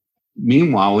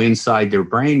 Meanwhile, inside their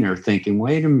brain, they're thinking,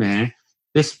 wait a minute,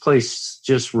 this place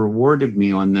just rewarded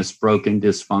me on this broken,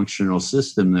 dysfunctional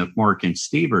system that Mark and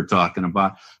Steve are talking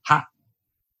about.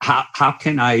 How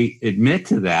can I admit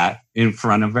to that in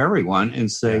front of everyone and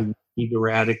say, we need to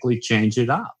radically change it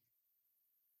up?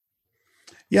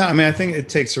 Yeah, I mean, I think it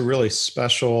takes a really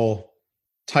special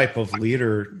type of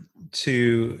leader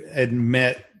to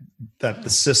admit that the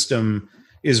system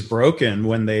is broken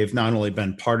when they've not only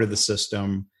been part of the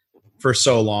system for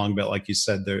so long, but like you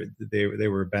said, they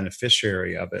were a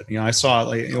beneficiary of it. I saw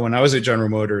it when I was at General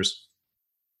Motors,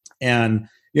 and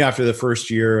after the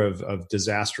first year of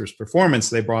disastrous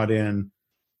performance, they brought in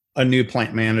a new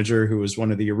plant manager who was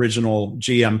one of the original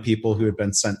GM people who had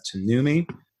been sent to NUMMI.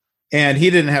 And he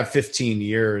didn't have 15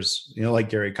 years, like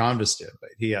Gary Convis did,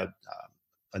 but he had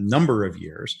a number of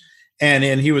years. And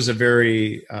he was a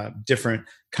very different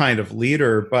kind of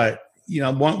leader. But,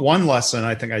 one lesson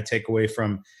I think I take away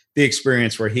from the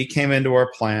experience where he came into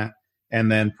our plant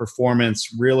and then performance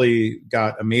really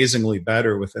got amazingly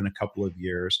better within a couple of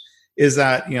years is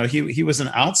that, he was an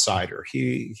outsider.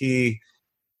 He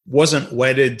wasn't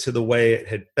wedded to the way it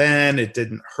had been. It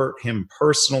didn't hurt him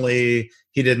personally.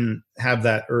 He didn't have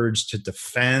that urge to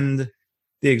defend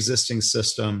the existing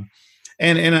system.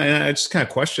 And I just kind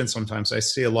of question sometimes. I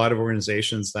see a lot of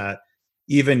organizations that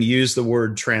even use the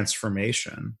word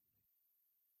transformation.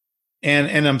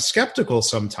 And I'm skeptical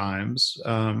sometimes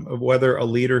of whether a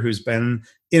leader who's been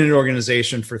in an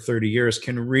organization for 30 years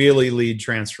can really lead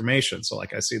transformation. So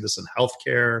like I see this in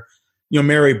healthcare.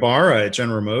 Mary Barra at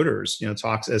General Motors,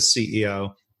 talks as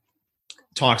CEO,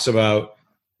 talks about,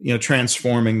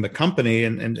 transforming the company,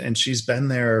 and she's been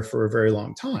there for a very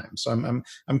long time. So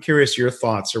I'm curious your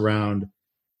thoughts around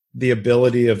the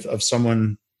ability of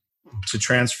someone to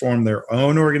transform their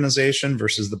own organization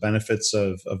versus the benefits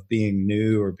of being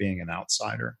new or being an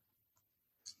outsider.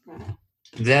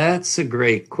 That's a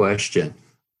great question.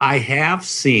 I have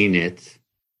seen it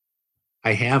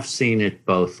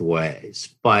both ways,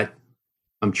 but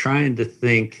I'm trying to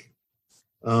think.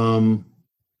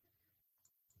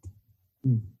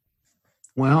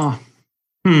 Well,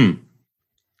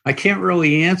 I can't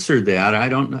really answer that. I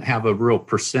don't have a real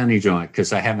percentage on it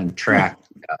because I haven't tracked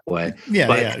it that way.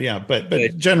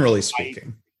 But generally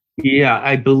speaking,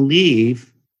 I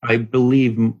believe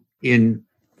in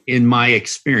my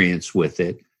experience with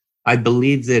it, I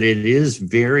believe that it is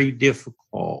very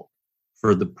difficult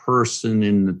for the person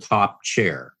in the top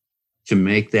chair to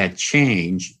make that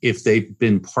change if they've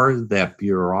been part of that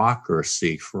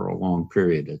bureaucracy for a long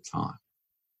period of time.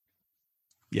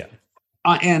 Yeah.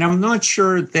 And I'm not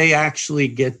sure they actually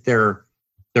get their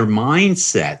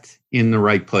mindset in the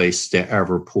right place to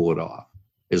ever pull it off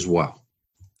as well.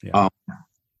 Yeah.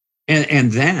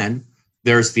 And then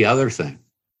there's the other thing.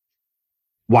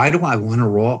 Why do I want to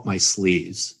roll up my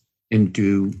sleeves and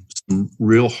do some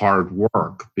real hard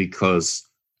work? Because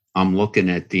I'm looking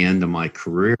at the end of my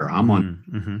career. I'm on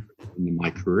the end of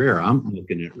my career. I'm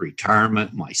looking at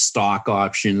retirement, my stock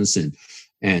options, and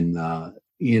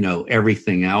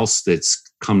everything else that's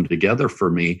come together for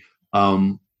me.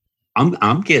 I'm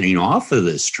getting off of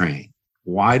this train.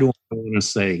 Why do I want to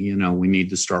say, we need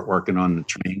to start working on the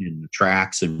train and the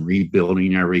tracks and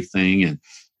rebuilding everything and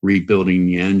rebuilding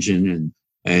the engine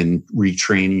and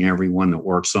retraining everyone that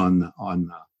works on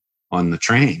the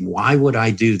train? Why would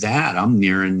I do that? I'm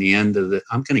nearing the end of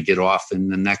I'm going to get off in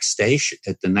the next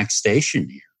station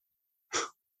here.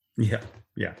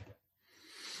 Yeah.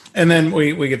 And then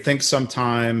we could think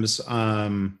sometimes,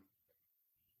 the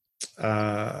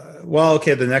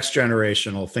next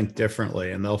generation will think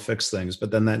differently and they'll fix things,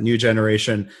 but then that new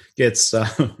generation gets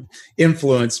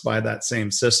influenced by that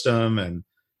same system. And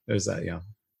there's that,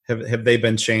 have they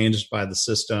been changed by the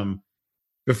system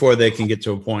before they can get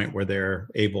to a point where they're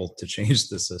able to change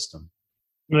the system?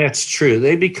 That's true.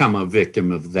 They become a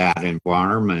victim of that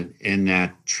environment and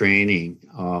that training.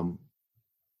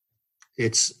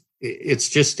 It's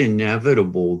just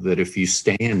inevitable that if you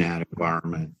stay in that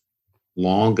environment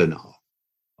long enough,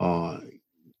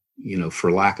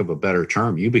 for lack of a better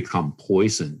term, you become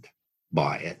poisoned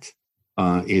by it.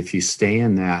 If you stay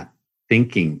in that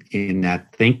thinking, in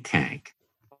that think tank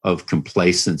of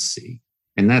complacency,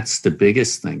 and that's the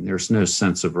biggest thing. There's no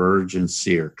sense of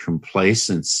urgency or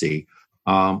complacency.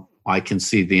 I can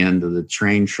see the end of the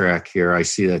train track here. I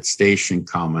see that station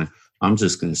coming. I'm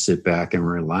just going to sit back and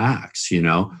relax.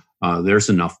 There's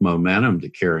enough momentum to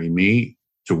carry me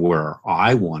to where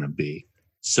I want to be.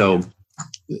 So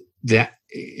that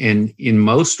in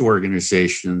most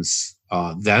organizations,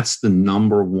 that's the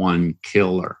number one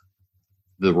killer.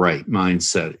 The right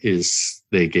mindset is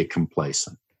they get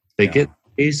complacent. They get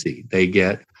lazy. They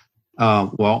get,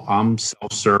 I'm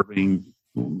self-serving.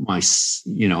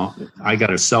 I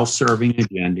got a self-serving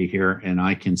agenda here, and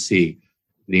I can see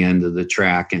the end of the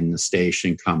track and the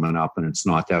station coming up, and it's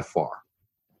not that far.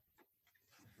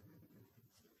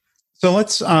 So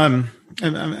let's. I'm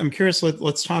curious.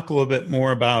 Let's talk a little bit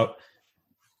more about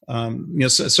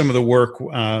some of the work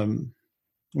when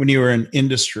you were in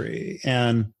industry,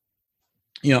 and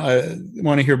I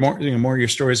want to hear more of your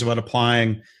stories about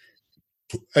applying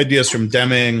ideas from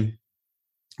Deming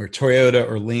or Toyota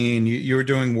or Lean. You were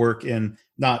doing work in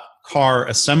not car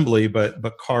assembly,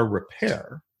 but car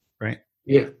repair, right?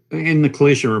 Yeah, in the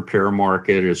collision repair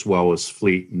market, as well as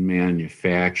fleet and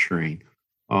manufacturing,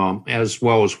 as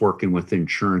well as working with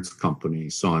insurance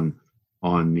companies on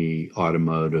the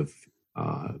automotive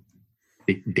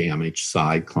damage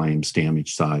side, claims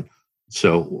damage side.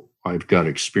 So I've got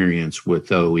experience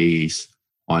with OEs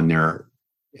on their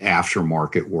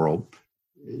aftermarket world,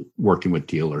 working with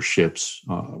dealerships,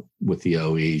 with the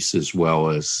OEs, as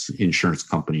well as insurance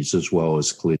companies, as well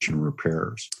as collision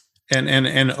repairers.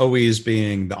 And OEs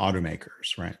being the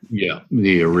automakers, right? Yeah,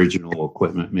 the original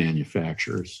equipment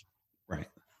manufacturers.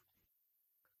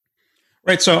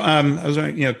 Right. So I was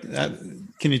wondering,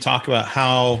 can you talk about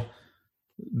how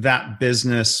that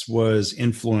business was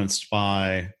influenced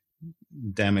by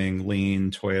Deming,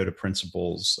 Lean, Toyota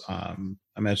principles? I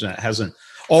imagine that hasn't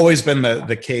always been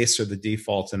the case or the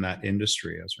default in that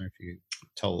industry. I was wondering if you could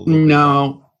tell a little bit.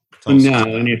 No.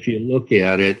 And if you look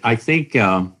at it, I think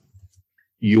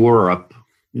Europe,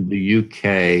 the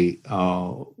UK,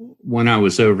 when I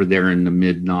was over there in the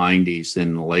mid 90s,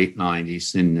 in the late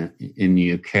 90s in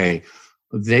the UK,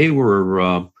 they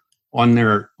were on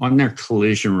their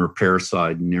collision repair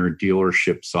side and their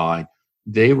dealership side,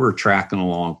 they were tracking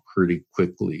along pretty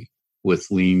quickly with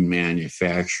lean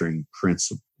manufacturing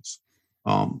principles.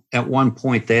 At one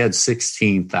point, they had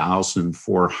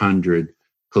 16,400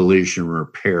 collision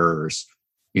repairers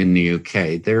in the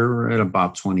UK. They're at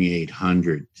about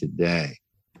 2,800 today.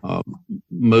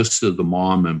 Most of the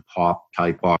mom and pop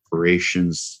type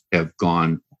operations have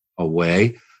gone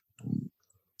away.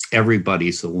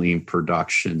 everybody's a lean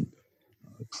production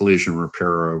collision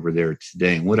repairer over there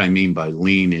today. And what I mean by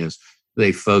lean is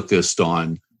they focused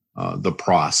on the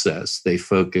process. They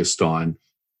focused on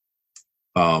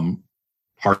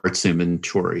parts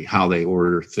inventory, how they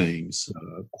order things,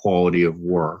 quality of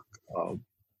work,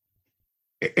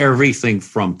 everything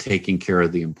from taking care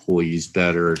of the employees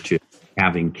better to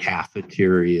having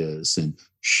cafeterias and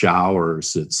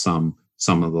showers at some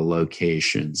of the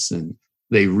locations. And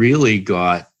they really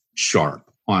got sharp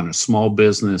on a small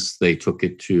business. They took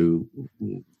it to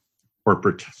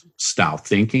corporate style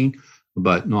thinking,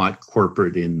 but not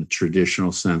corporate in the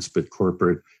traditional sense, but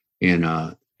corporate in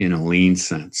a lean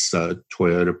sense.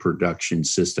 Toyota Production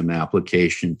System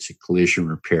application to collision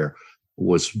repair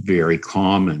was very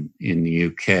common in the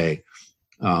UK,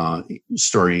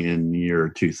 starting in the year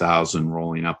 2000,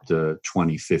 rolling up to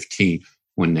 2015,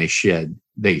 when they shed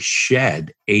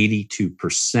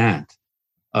 82%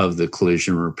 of the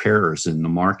collision repairers in the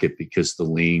market because the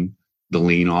lean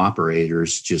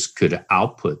operators just could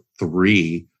output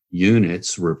 3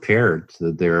 units repaired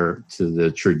to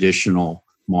the traditional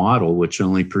model, which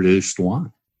only produced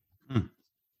 1.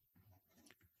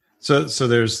 So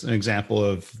there's an example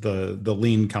of the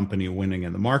lean company winning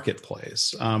in the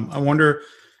marketplace. I wonder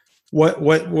what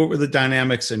were the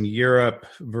dynamics in Europe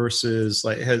versus,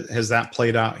 like, has that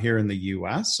played out here in the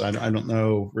US? I don't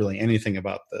know really anything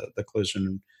about the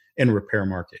collision and repair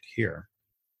market here.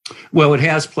 Well, it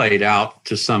has played out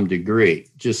to some degree,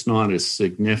 just not as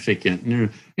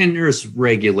significant. And there's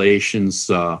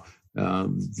regulations,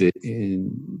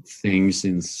 in things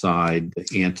inside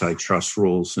the antitrust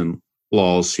rules and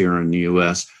laws here in the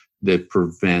U.S. that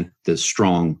prevent the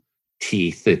strong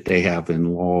teeth that they have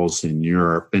in laws in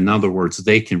Europe. In other words,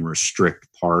 they can restrict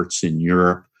parts in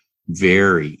Europe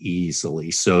very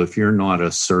easily. So if you're not a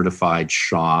certified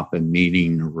shop and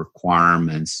meeting the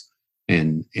requirements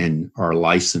and are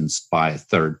licensed by a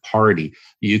third party,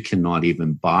 you cannot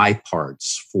even buy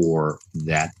parts for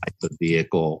that type of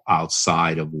vehicle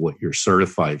outside of what you're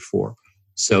certified for.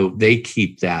 So they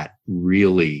keep that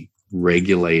really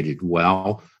regulated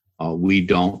well. We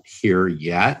don't here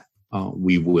yet.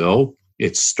 We will.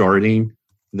 It's starting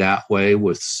that way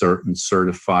with certain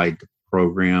certified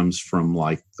programs from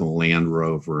like the Land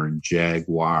Rover and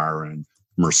Jaguar and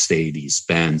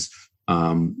Mercedes-Benz.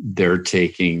 They're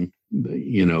taking,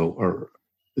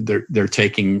 they're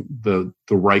taking the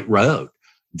right road.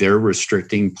 They're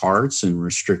restricting parts and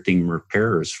restricting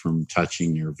repairs from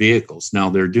touching your vehicles. Now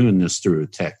they're doing this through a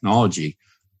technology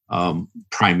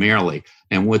primarily.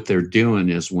 And what they're doing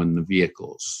is when the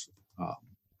vehicle's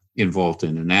involved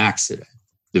in an accident,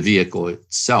 the vehicle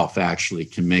itself actually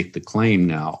can make the claim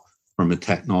now from a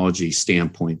technology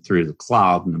standpoint through the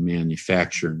cloud, and the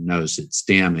manufacturer knows it's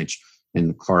damaged, and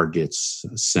the car gets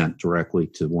sent directly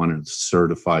to one of the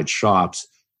certified shops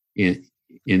in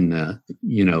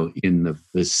the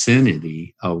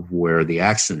vicinity of where the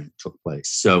accident took place.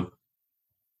 So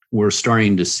we're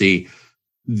starting to see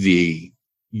the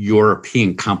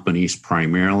European companies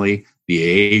primarily, the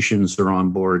Asians are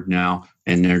on board now,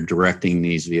 and they're directing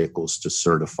these vehicles to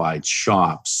certified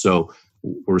shops. So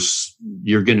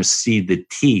you're going to see the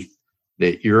teeth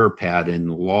that Europe had in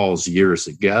the laws years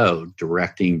ago,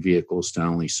 directing vehicles to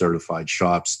only certified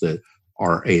shops that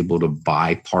are able to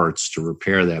buy parts to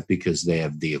repair that because they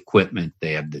have the equipment,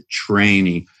 they have the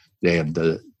training, they have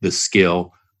the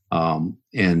skill,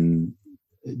 and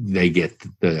they get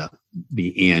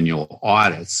the annual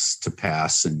audits to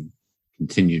pass and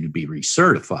continue to be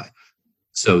recertified.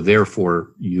 So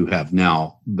therefore, you have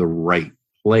now the right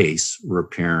place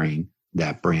repairing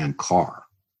that brand car.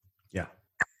 Yeah.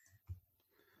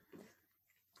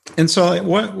 And so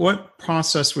what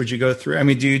process would you go through? I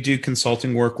mean, do you do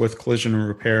consulting work with collision and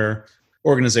repair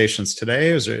organizations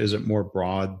today? Or is it more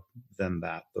broad than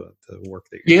that, the work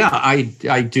that you're doing?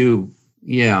 I do.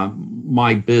 Yeah,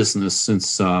 my business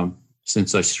since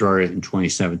I started in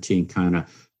 2017 kind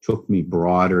of took me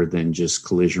broader than just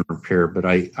collision repair, but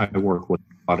I work with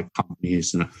a lot of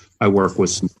companies, and I work with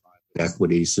some private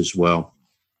equities as well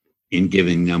in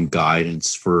giving them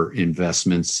guidance for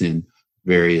investments in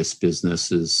various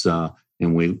businesses.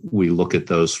 And we look at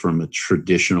those from a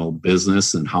traditional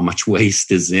business and how much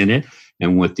waste is in it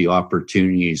and what the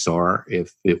opportunities are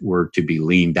if it were to be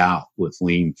leaned out with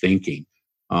lean thinking.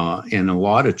 And a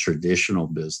lot of traditional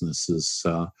businesses,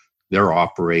 they're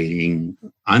operating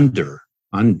under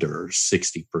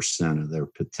 60% of their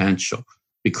potential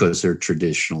because they're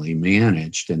traditionally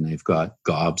managed and they've got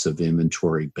gobs of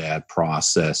inventory, bad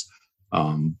process,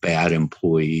 bad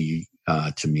employee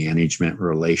to management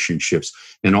relationships.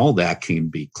 And all that can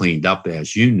be cleaned up,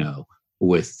 as you know,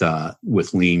 with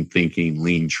lean thinking,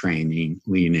 lean training,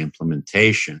 lean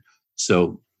implementation.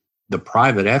 So the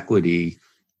private equity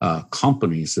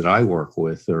companies that I work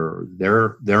with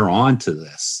they're on to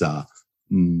this.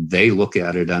 They look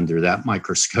at it under that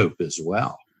microscope as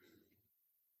well.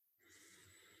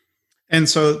 And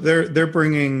so they're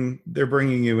bringing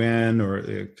you in, or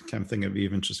kind of think of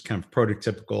even just kind of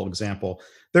prototypical example.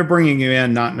 They're bringing you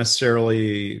in not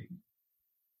necessarily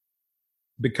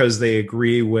because they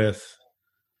agree with.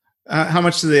 How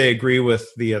much do they agree with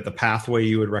the pathway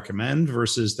you would recommend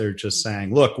versus they're just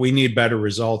saying, look, we need better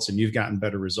results and you've gotten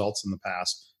better results in the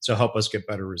past, so help us get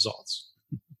better results?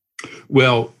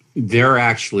 Well, they're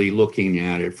actually looking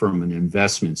at it from an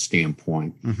investment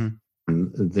standpoint. Mm-hmm.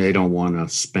 And they don't want to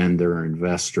spend their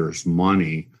investors'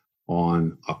 money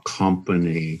on a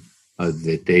company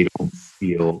that they don't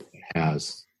feel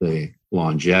has the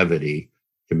longevity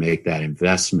to make that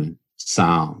investment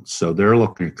sound. So they're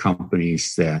looking at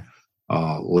companies that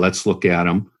let's look at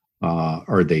them.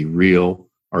 Are they real?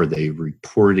 Are they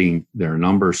reporting their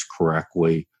numbers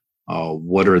correctly?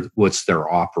 What's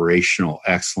their operational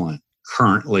excellence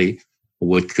currently?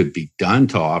 What could be done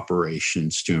to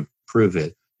operations to improve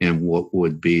it? And what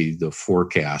would be the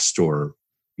forecast, or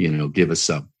give us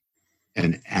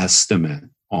an estimate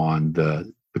on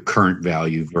the current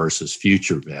value versus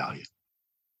future value?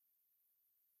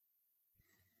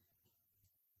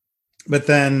 But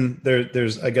then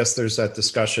there's that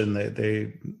discussion that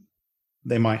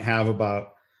they might have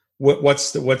about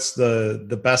what's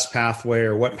the best pathway,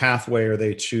 or what pathway are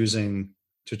they choosing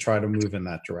to try to move in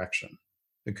that direction?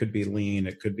 It could be lean,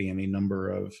 it could be any number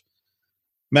of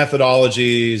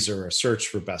methodologies, or a search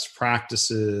for best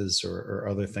practices, or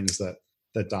other things that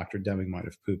Dr. Deming might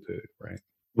have poo-pooed, right?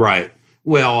 Right.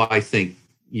 Well, I think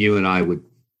you and I would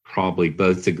probably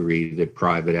both agree that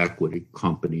private equity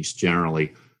companies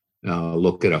generally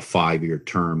look at a 5-year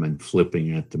term and flipping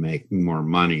it to make more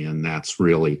money, and that's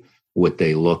really what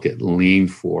they look at lean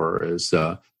for, is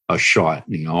a shot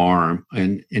in the arm.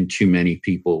 And too many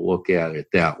people look at it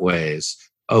that way, as,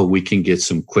 oh, we can get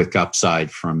some quick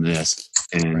upside from this.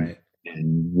 And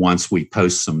once we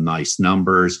post some nice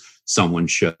numbers, someone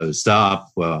shows up,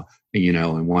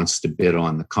 and wants to bid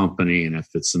on the company. And if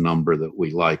it's a number that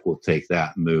we like, we'll take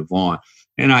that and move on.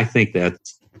 And I think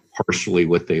that's partially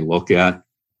what they look at.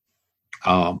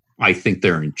 I think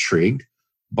they're intrigued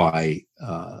by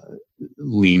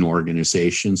lean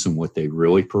organizations and what they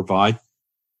really provide.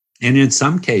 And in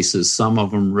some cases, some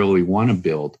of them really want to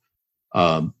build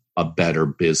a better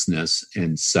business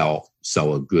and sell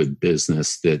a good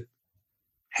business that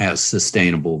has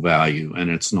sustainable value. And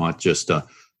it's not just a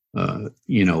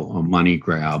money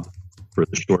grab for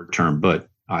the short term, but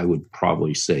I would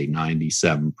probably say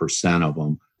 97% of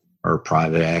them are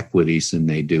private equities, and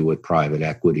they do what private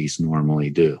equities normally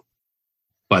do.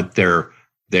 But they're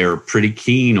pretty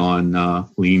keen on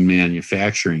lean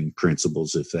manufacturing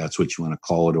principles, if that's what you want to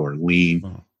call it, or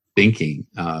lean thinking.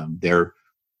 They're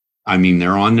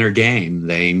on their game.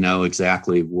 They know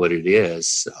exactly what it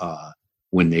is.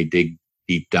 When they dig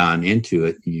deep down into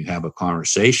it and you have a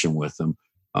conversation with them,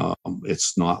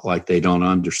 it's not like they don't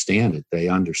understand it. They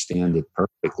understand it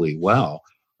perfectly well.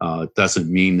 It doesn't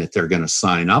mean that they're going to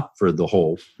sign up for the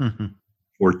whole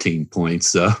 14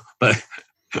 points, but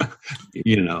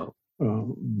they're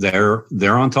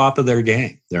on top of their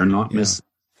game. They're not missing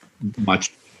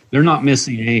much. They're not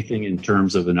missing anything in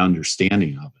terms of an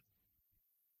understanding of it.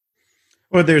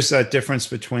 Well, there's that difference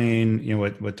between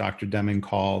what Dr. Deming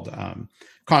called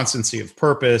constancy of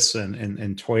purpose,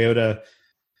 and Toyota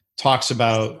talks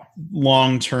about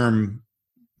long-term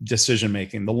decision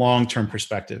making, the long-term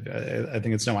perspective. I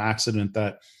think it's no accident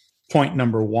that point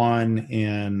number one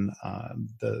in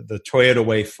the Toyota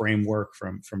Way framework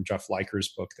from Jeff Liker's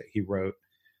book that he wrote,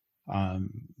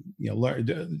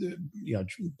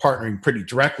 partnering pretty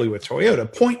directly with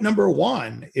Toyota. Point number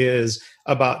one is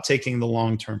about taking the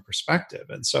long-term perspective.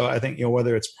 And so I think,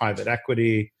 whether it's private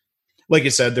equity, like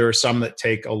you said, there are some that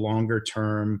take a longer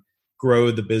term,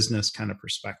 grow the business kind of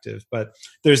perspective, but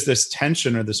there's this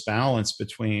tension or this balance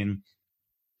between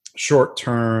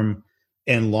short-term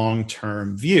and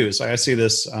long-term views. I see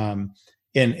this in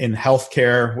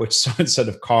healthcare, which, so instead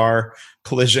of car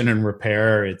collision and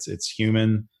repair, it's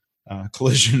human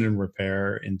collision and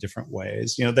repair in different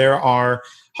ways. There are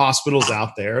hospitals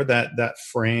out there that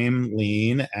frame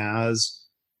lean as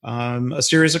a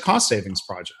series of cost savings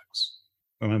projects.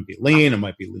 It might be lean, it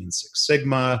might be Lean Six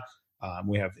Sigma.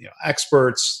 We have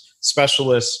experts,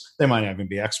 specialists. They might not even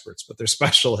be experts, but they're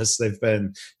specialists. They've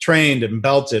been trained and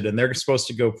belted, and they're supposed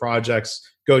to go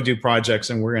do projects,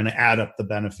 and we're going to add up the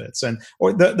benefits. And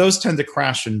those tend to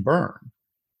crash and burn.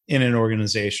 in an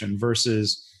organization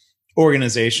versus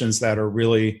organizations that are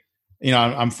really,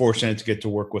 I'm fortunate to get to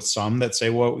work with some that say,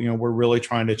 well, we're really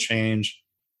trying to change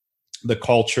the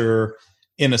culture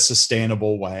in a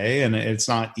sustainable way. And it's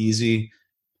not easy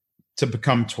to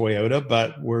become Toyota,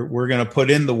 but we're going to put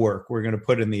in the work. We're going to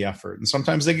put in the effort. And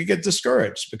sometimes they could get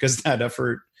discouraged because that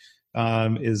effort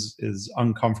is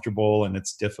uncomfortable and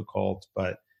it's difficult.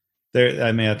 But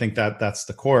I think that's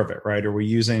the core of it, right? Are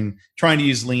we trying to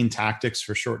use lean tactics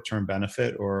for short-term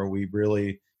benefit, or are we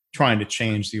really trying to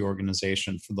change the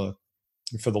organization for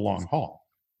the long haul?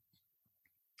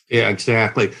 Yeah,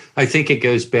 exactly. I think it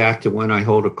goes back to when I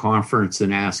hold a conference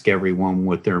and ask everyone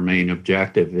what their main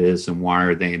objective is and why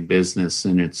are they in business,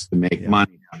 and it's to make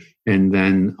money. And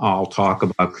then I'll talk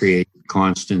about creating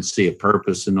constancy of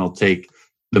purpose, and they'll take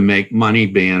the make money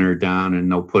banner down and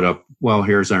they'll put up, well,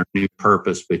 here's our new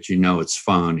purpose, but it's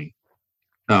phony.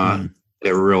 They're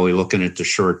really looking at the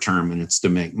short term and it's to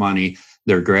make money.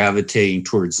 They're gravitating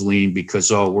towards lean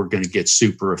because, we're going to get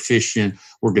super efficient.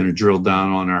 We're going to drill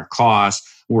down on our costs.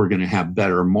 We're going to have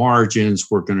better margins.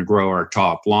 We're going to grow our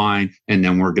top line, and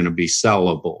then we're going to be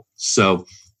sellable. So,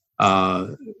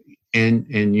 and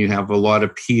you have a lot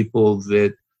of people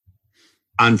that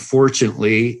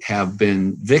unfortunately have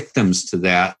been victims to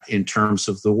that in terms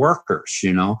of the workers,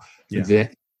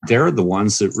 they're the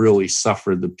ones that really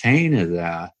suffer the pain of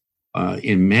that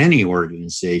in many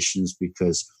organizations,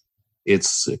 because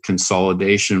it's a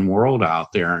consolidation world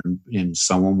out there, and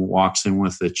someone walks in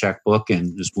with a checkbook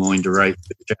and is willing to write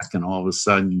the check, and all of a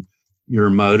sudden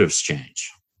your motives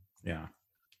change. Yeah.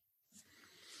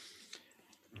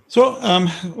 So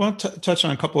I want to touch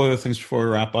on a couple other things before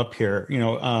we wrap up here.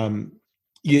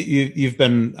 You've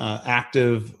been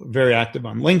very active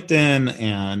on LinkedIn,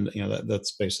 and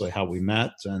that's basically how we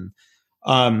met. And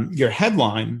your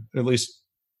headline, at least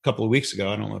a couple of weeks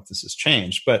ago, I don't know if this has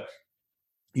changed, but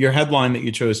your headline that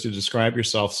you chose to describe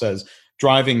yourself says,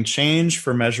 "Driving change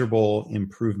for measurable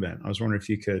improvement." I was wondering if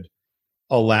you could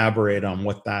elaborate on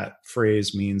what that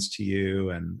phrase means to you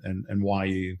and why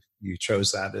you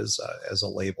chose that as a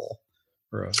label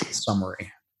or a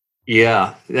summary.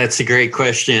 Yeah, that's a great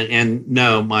question. And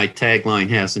no, my tagline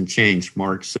hasn't changed,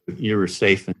 Mark. So you were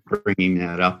safe in bringing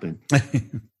that up, and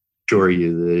assure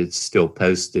you that it's still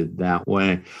posted that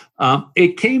way.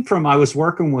 It came from, I was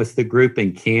working with the group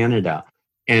in Canada,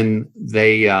 and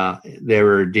they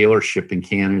were a dealership in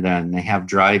Canada, and they have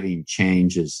driving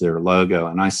change as their logo.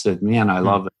 And I said, man, I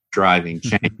love driving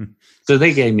change. So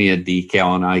they gave me a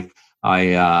decal, and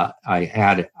I've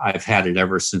had it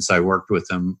ever since I worked with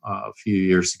them a few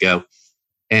years ago.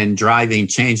 And driving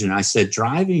change. And I said,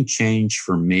 driving change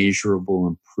for measurable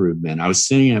improvement. I was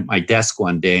sitting at my desk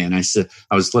one day and I said,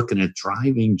 I was looking at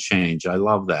driving change. I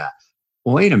love that.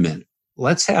 Wait a minute.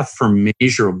 Let's have for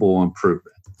measurable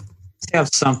improvement. Let's have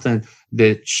something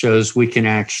that shows we can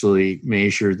actually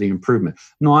measure the improvement,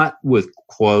 not with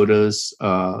quotas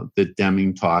that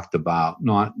Deming talked about,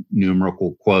 not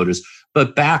numerical quotas,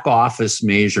 but back office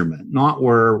measurement, not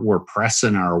where we're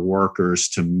pressing our workers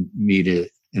to meet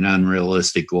an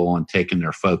unrealistic goal and taking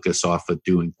their focus off of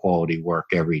doing quality work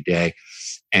every day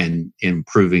and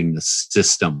improving the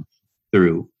system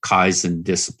through Kaizen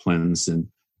disciplines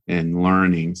and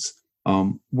learnings.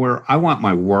 Where I want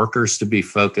my workers to be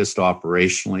focused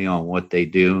operationally on what they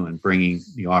do and bringing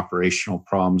the operational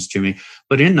problems to me.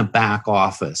 But in the back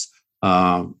office,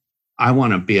 I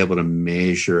want to be able to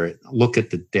measure it, look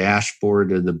at the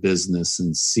dashboard of the business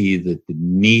and see that the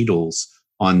needles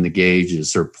on the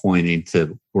gauges are pointing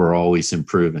to we're always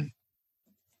improving.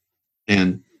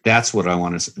 And that's what I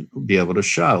want to be able to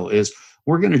show is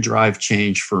we're going to drive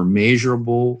change for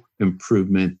measurable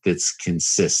improvement that's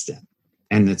consistent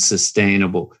and that's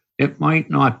sustainable. It might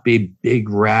not be big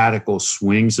radical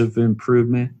swings of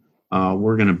improvement.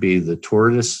 We're going to be the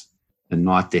tortoise and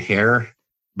not the hare,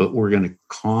 but we're going to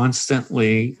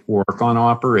constantly work on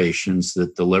operations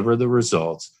that deliver the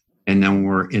results. And then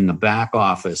we're in the back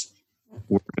office,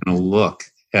 we're going to look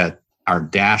at our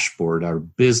dashboard, our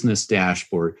business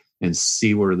dashboard, and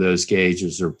see where those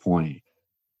gauges are pointing.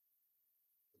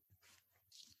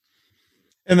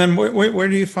 And then where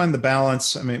do you find the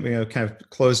balance? I mean, kind of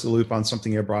close the loop on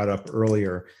something you brought up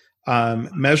earlier.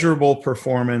 Measurable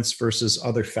performance versus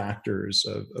other factors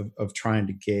of trying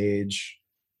to gauge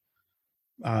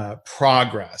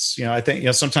progress. I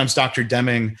think sometimes Dr.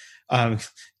 Deming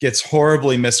gets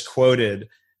horribly misquoted.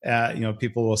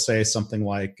 People will say something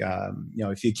like,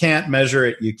 if you can't measure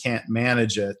it, you can't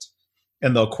manage it.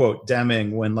 And they'll quote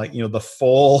Deming when the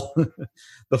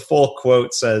full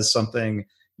quote says something,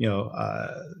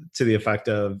 to the effect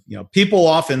of, people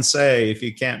often say if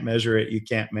you can't measure it, you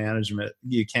can't manage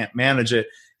it,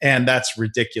 and that's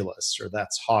ridiculous, or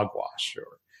that's hogwash,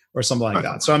 or something like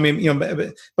that. So I mean,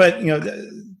 but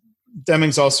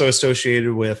Deming's also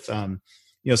associated with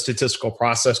statistical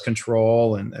process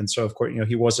control, and so of course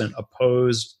he wasn't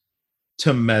opposed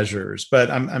to measures.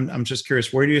 But I'm just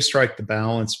curious, where do you strike the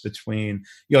balance between,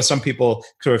 some people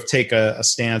sort of take a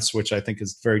stance which I think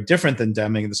is very different than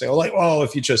Deming, and they say,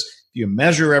 if you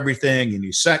measure everything and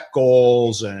you set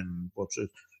goals, and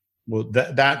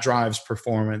that drives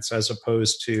performance, as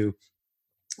opposed to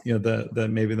the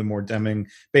maybe the more Deming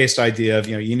based idea of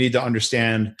you need to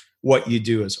understand what you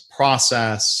do as a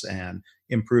process, and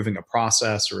improving a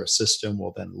process or a system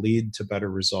will then lead to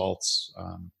better results.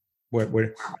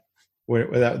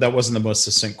 That wasn't the most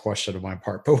succinct question of my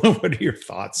part, but what are your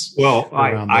thoughts? Well,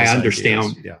 I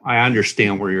understand. Yeah. I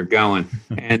understand where you're going,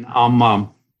 and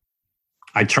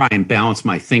I try and balance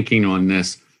my thinking on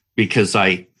this, because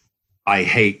I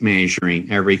hate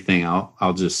measuring everything.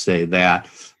 I'll just say that,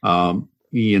 and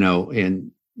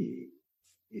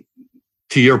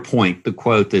to your point, the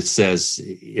quote that says,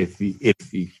 if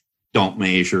you don't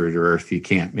measure it, or if you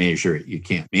can't measure it, you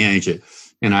can't manage it.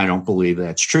 And I don't believe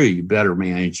that's true. You better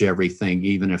manage everything,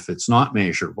 even if it's not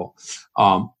measurable.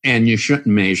 And you shouldn't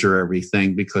measure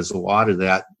everything, because a lot of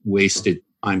that wasted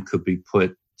time could be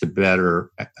put to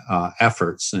better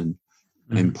efforts, and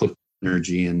put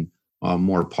energy in a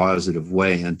more positive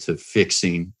way into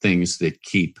fixing things that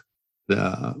keep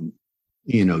the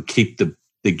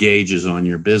gauges on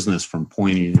your business from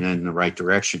pointing in the right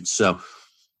direction. So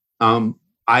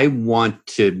I want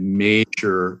to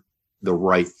measure the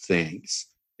right things.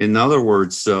 In other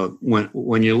words, so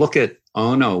when you look at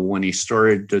Ono, when he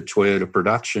started the Toyota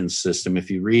production system, if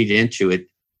you read into it,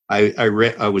 I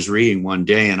was reading one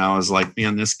day and I was like,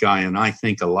 man, this guy and I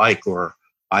think alike, or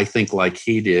I think like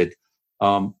he did.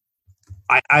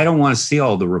 I don't want to see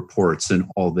all the reports and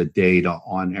all the data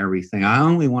on everything. I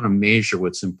only want to measure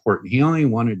what's important. He only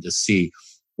wanted to see,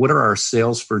 what are our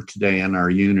sales for today and our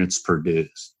units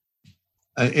produced.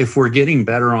 If we're getting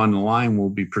better on the line, we'll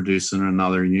be producing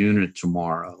another unit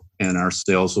tomorrow and our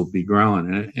sales will be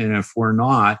growing. And if we're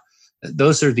not,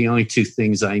 those are the only two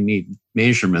things I need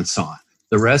measurements on.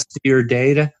 The rest of your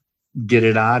data, get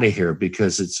it out of here,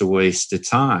 because it's a waste of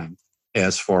time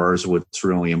as far as what's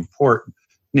really important.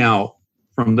 Now,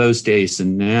 from those days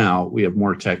and now, we have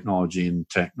more technology, and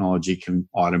technology can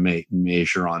automate and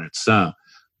measure on its own.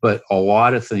 But a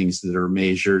lot of things that are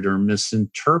measured are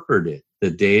misinterpreted.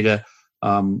 The data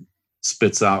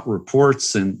spits out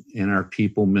reports, and our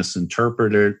people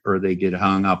misinterpret it, or they get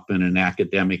hung up in an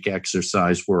academic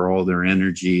exercise where all their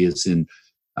energy is in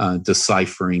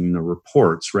deciphering the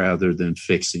reports rather than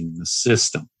fixing the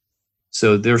system.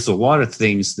 So there's a lot of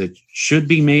things that should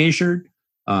be measured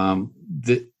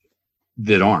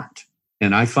that aren't.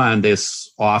 And I find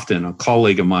this often. A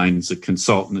colleague of mine is a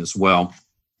consultant as well,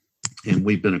 and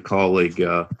we've been a colleague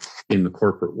in the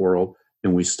corporate world,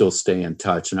 and we still stay in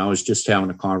touch. And I was just having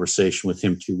a conversation with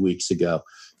him 2 weeks ago,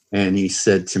 and he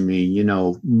said to me,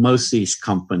 most of these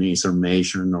companies are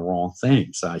measuring the wrong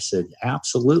things. I said,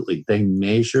 absolutely, they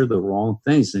measure the wrong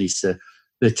things. And he said,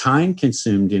 the time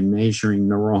consumed in measuring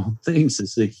the wrong things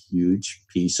is a huge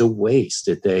piece of waste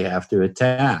that they have to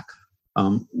attack.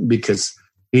 Because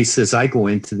he says, I go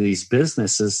into these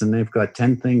businesses and they've got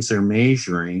 10 things they're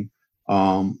measuring,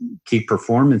 key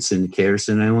performance indicators,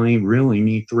 and I only really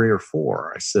need 3 or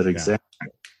 4. I said, exactly.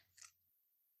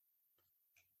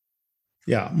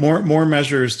 Yeah, more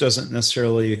measures doesn't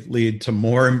necessarily lead to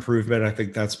more improvement. I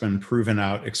think that's been proven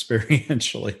out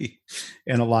experientially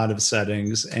in a lot of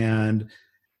settings. And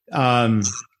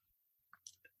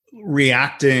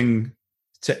reacting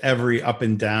to every up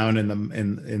and down in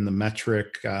the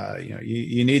metric,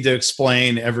 you need to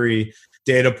explain every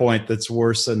data point that's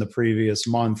worse than the previous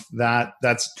month.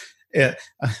 That's an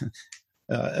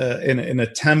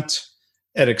attempt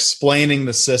at explaining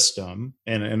the system,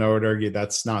 and I would argue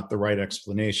that's not the right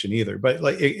explanation either. But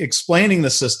like explaining the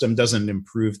system doesn't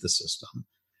improve the system,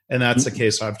 and that's the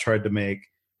case I've tried to make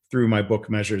through my book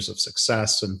Measures of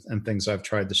Success and things I've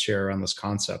tried to share on this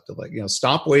concept of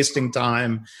stop wasting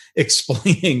time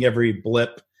explaining every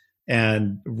blip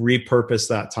and repurpose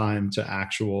that time to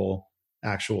actual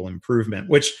improvement,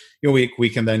 which we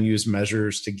can then use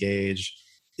measures to gauge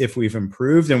if we've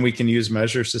improved, and we can use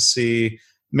measures to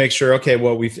make sure, okay,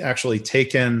 well, we've actually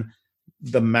taken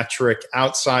the metric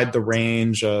outside the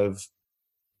range of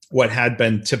what had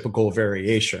been typical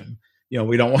variation.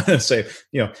 We don't want to say,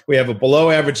 we have a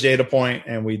below average data point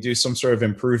and we do some sort of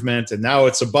improvement and now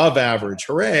it's above average.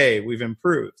 Hooray, we've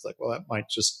improved. Like, well, that might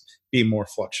just be more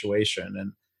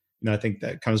fluctuation. I think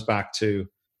that comes back to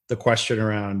the question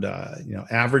around,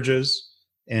 averages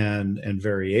and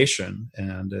variation.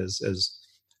 And as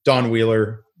Don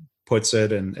Wheeler puts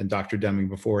it, and Dr. Deming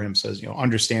before him says,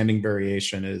 understanding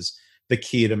variation is the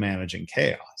key to managing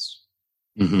chaos.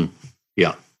 Mm-hmm.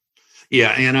 Yeah.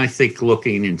 Yeah. And I think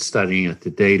looking and studying at the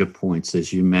data points,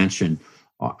 as you mentioned,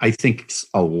 I think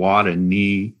a lot of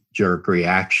knee-jerk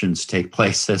reactions take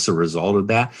place as a result of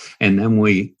that. And then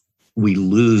we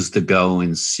lose the go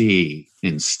and see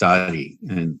and study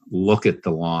and look at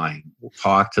the line,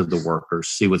 talk to the workers,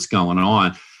 see what's going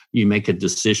on. You make a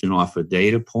decision off a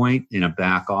data point in a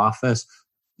back office.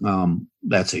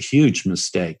 That's a huge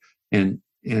mistake. And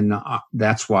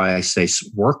that's why I say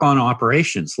work on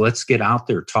operations. Let's get out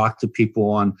there, talk to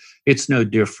people it's no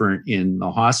different in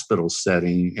the hospital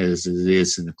setting as it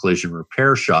is in the collision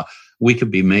repair shop. We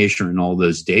could be measuring all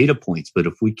those data points, but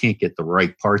if we can't get the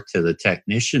right part to the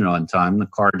technician on time, the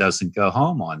car doesn't go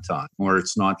home on time, or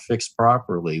it's not fixed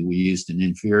properly. We used an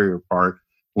inferior part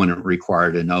when it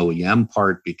required an OEM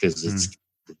part because it's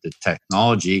the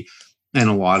technology. And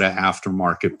a lot of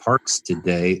aftermarket parts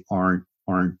today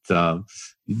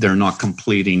they're not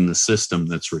completing the system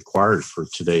that's required for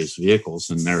today's vehicles.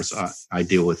 And I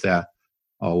deal with that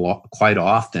a lot, quite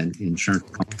often. Insurance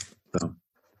companies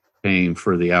paying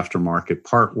for the aftermarket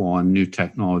part. Well, on new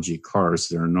technology cars,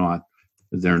 they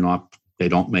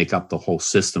don't make up the whole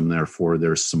system. Therefore,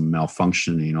 there's some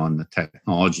malfunctioning on the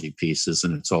technology pieces,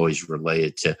 and it's always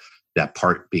related to that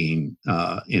part being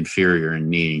inferior and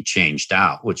needing changed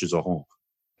out, which is a whole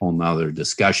nother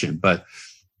discussion. But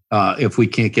if we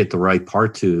can't get the right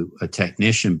part to a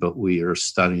technician, but we are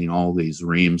studying all these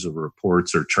reams of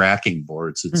reports or tracking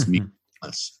boards, it's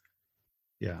meaningless.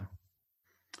 Yeah.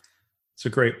 It's a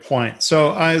great point.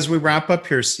 So as we wrap up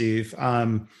here, Steve,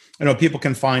 I know people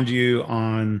can find you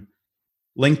on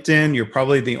LinkedIn. You're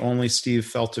probably the only Steve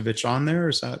Feltovich on there.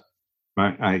 Is that?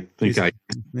 I think yeah.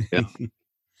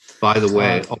 By the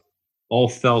way, all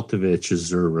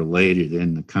Feltoviches are related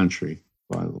in the country,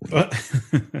 by the way.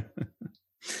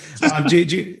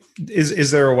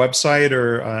 Is there a website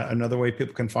or another way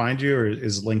people can find you, or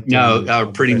is LinkedIn?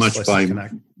 No, pretty much by my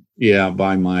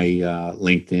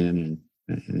LinkedIn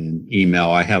and email.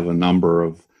 I have a number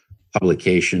of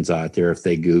publications out there. If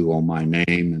they Google my name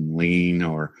and lean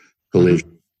or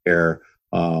collision repair,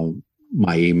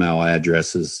 my email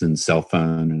addresses and cell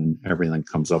phone and everything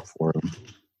comes up for them.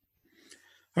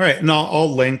 All right. And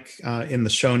I'll link in the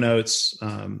show notes,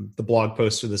 the blog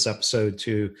post for this episode,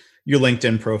 to your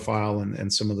LinkedIn profile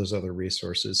and some of those other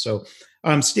resources. So,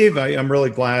 Steve, I'm really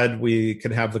glad we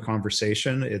could have the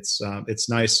conversation. It's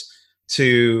nice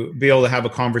to be able to have a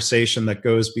conversation that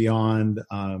goes beyond,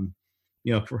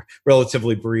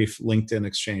 relatively brief LinkedIn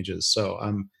exchanges. So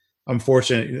I'm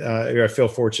fortunate. I feel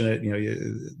fortunate.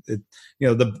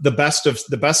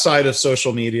 The best side of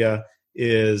social media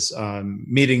is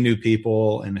meeting new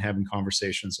people and having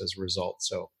conversations as a result.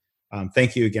 So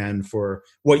thank you again for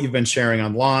what you've been sharing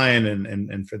online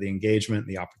and for the engagement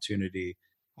and the opportunity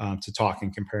to talk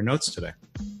and compare notes today.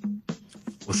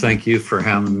 Well, thank you for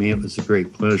having me. It was a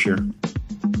great pleasure.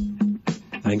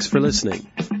 Thanks for listening.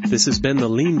 This has been the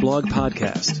Lean Blog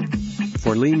Podcast.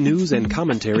 For Lean news and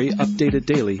commentary updated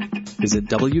daily, visit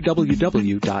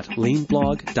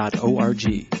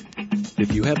www.leanblog.org.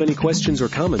 If you have any questions or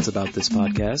comments about this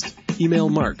podcast, email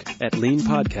Mark at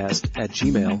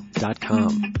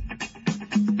leanpodcast@gmail.com.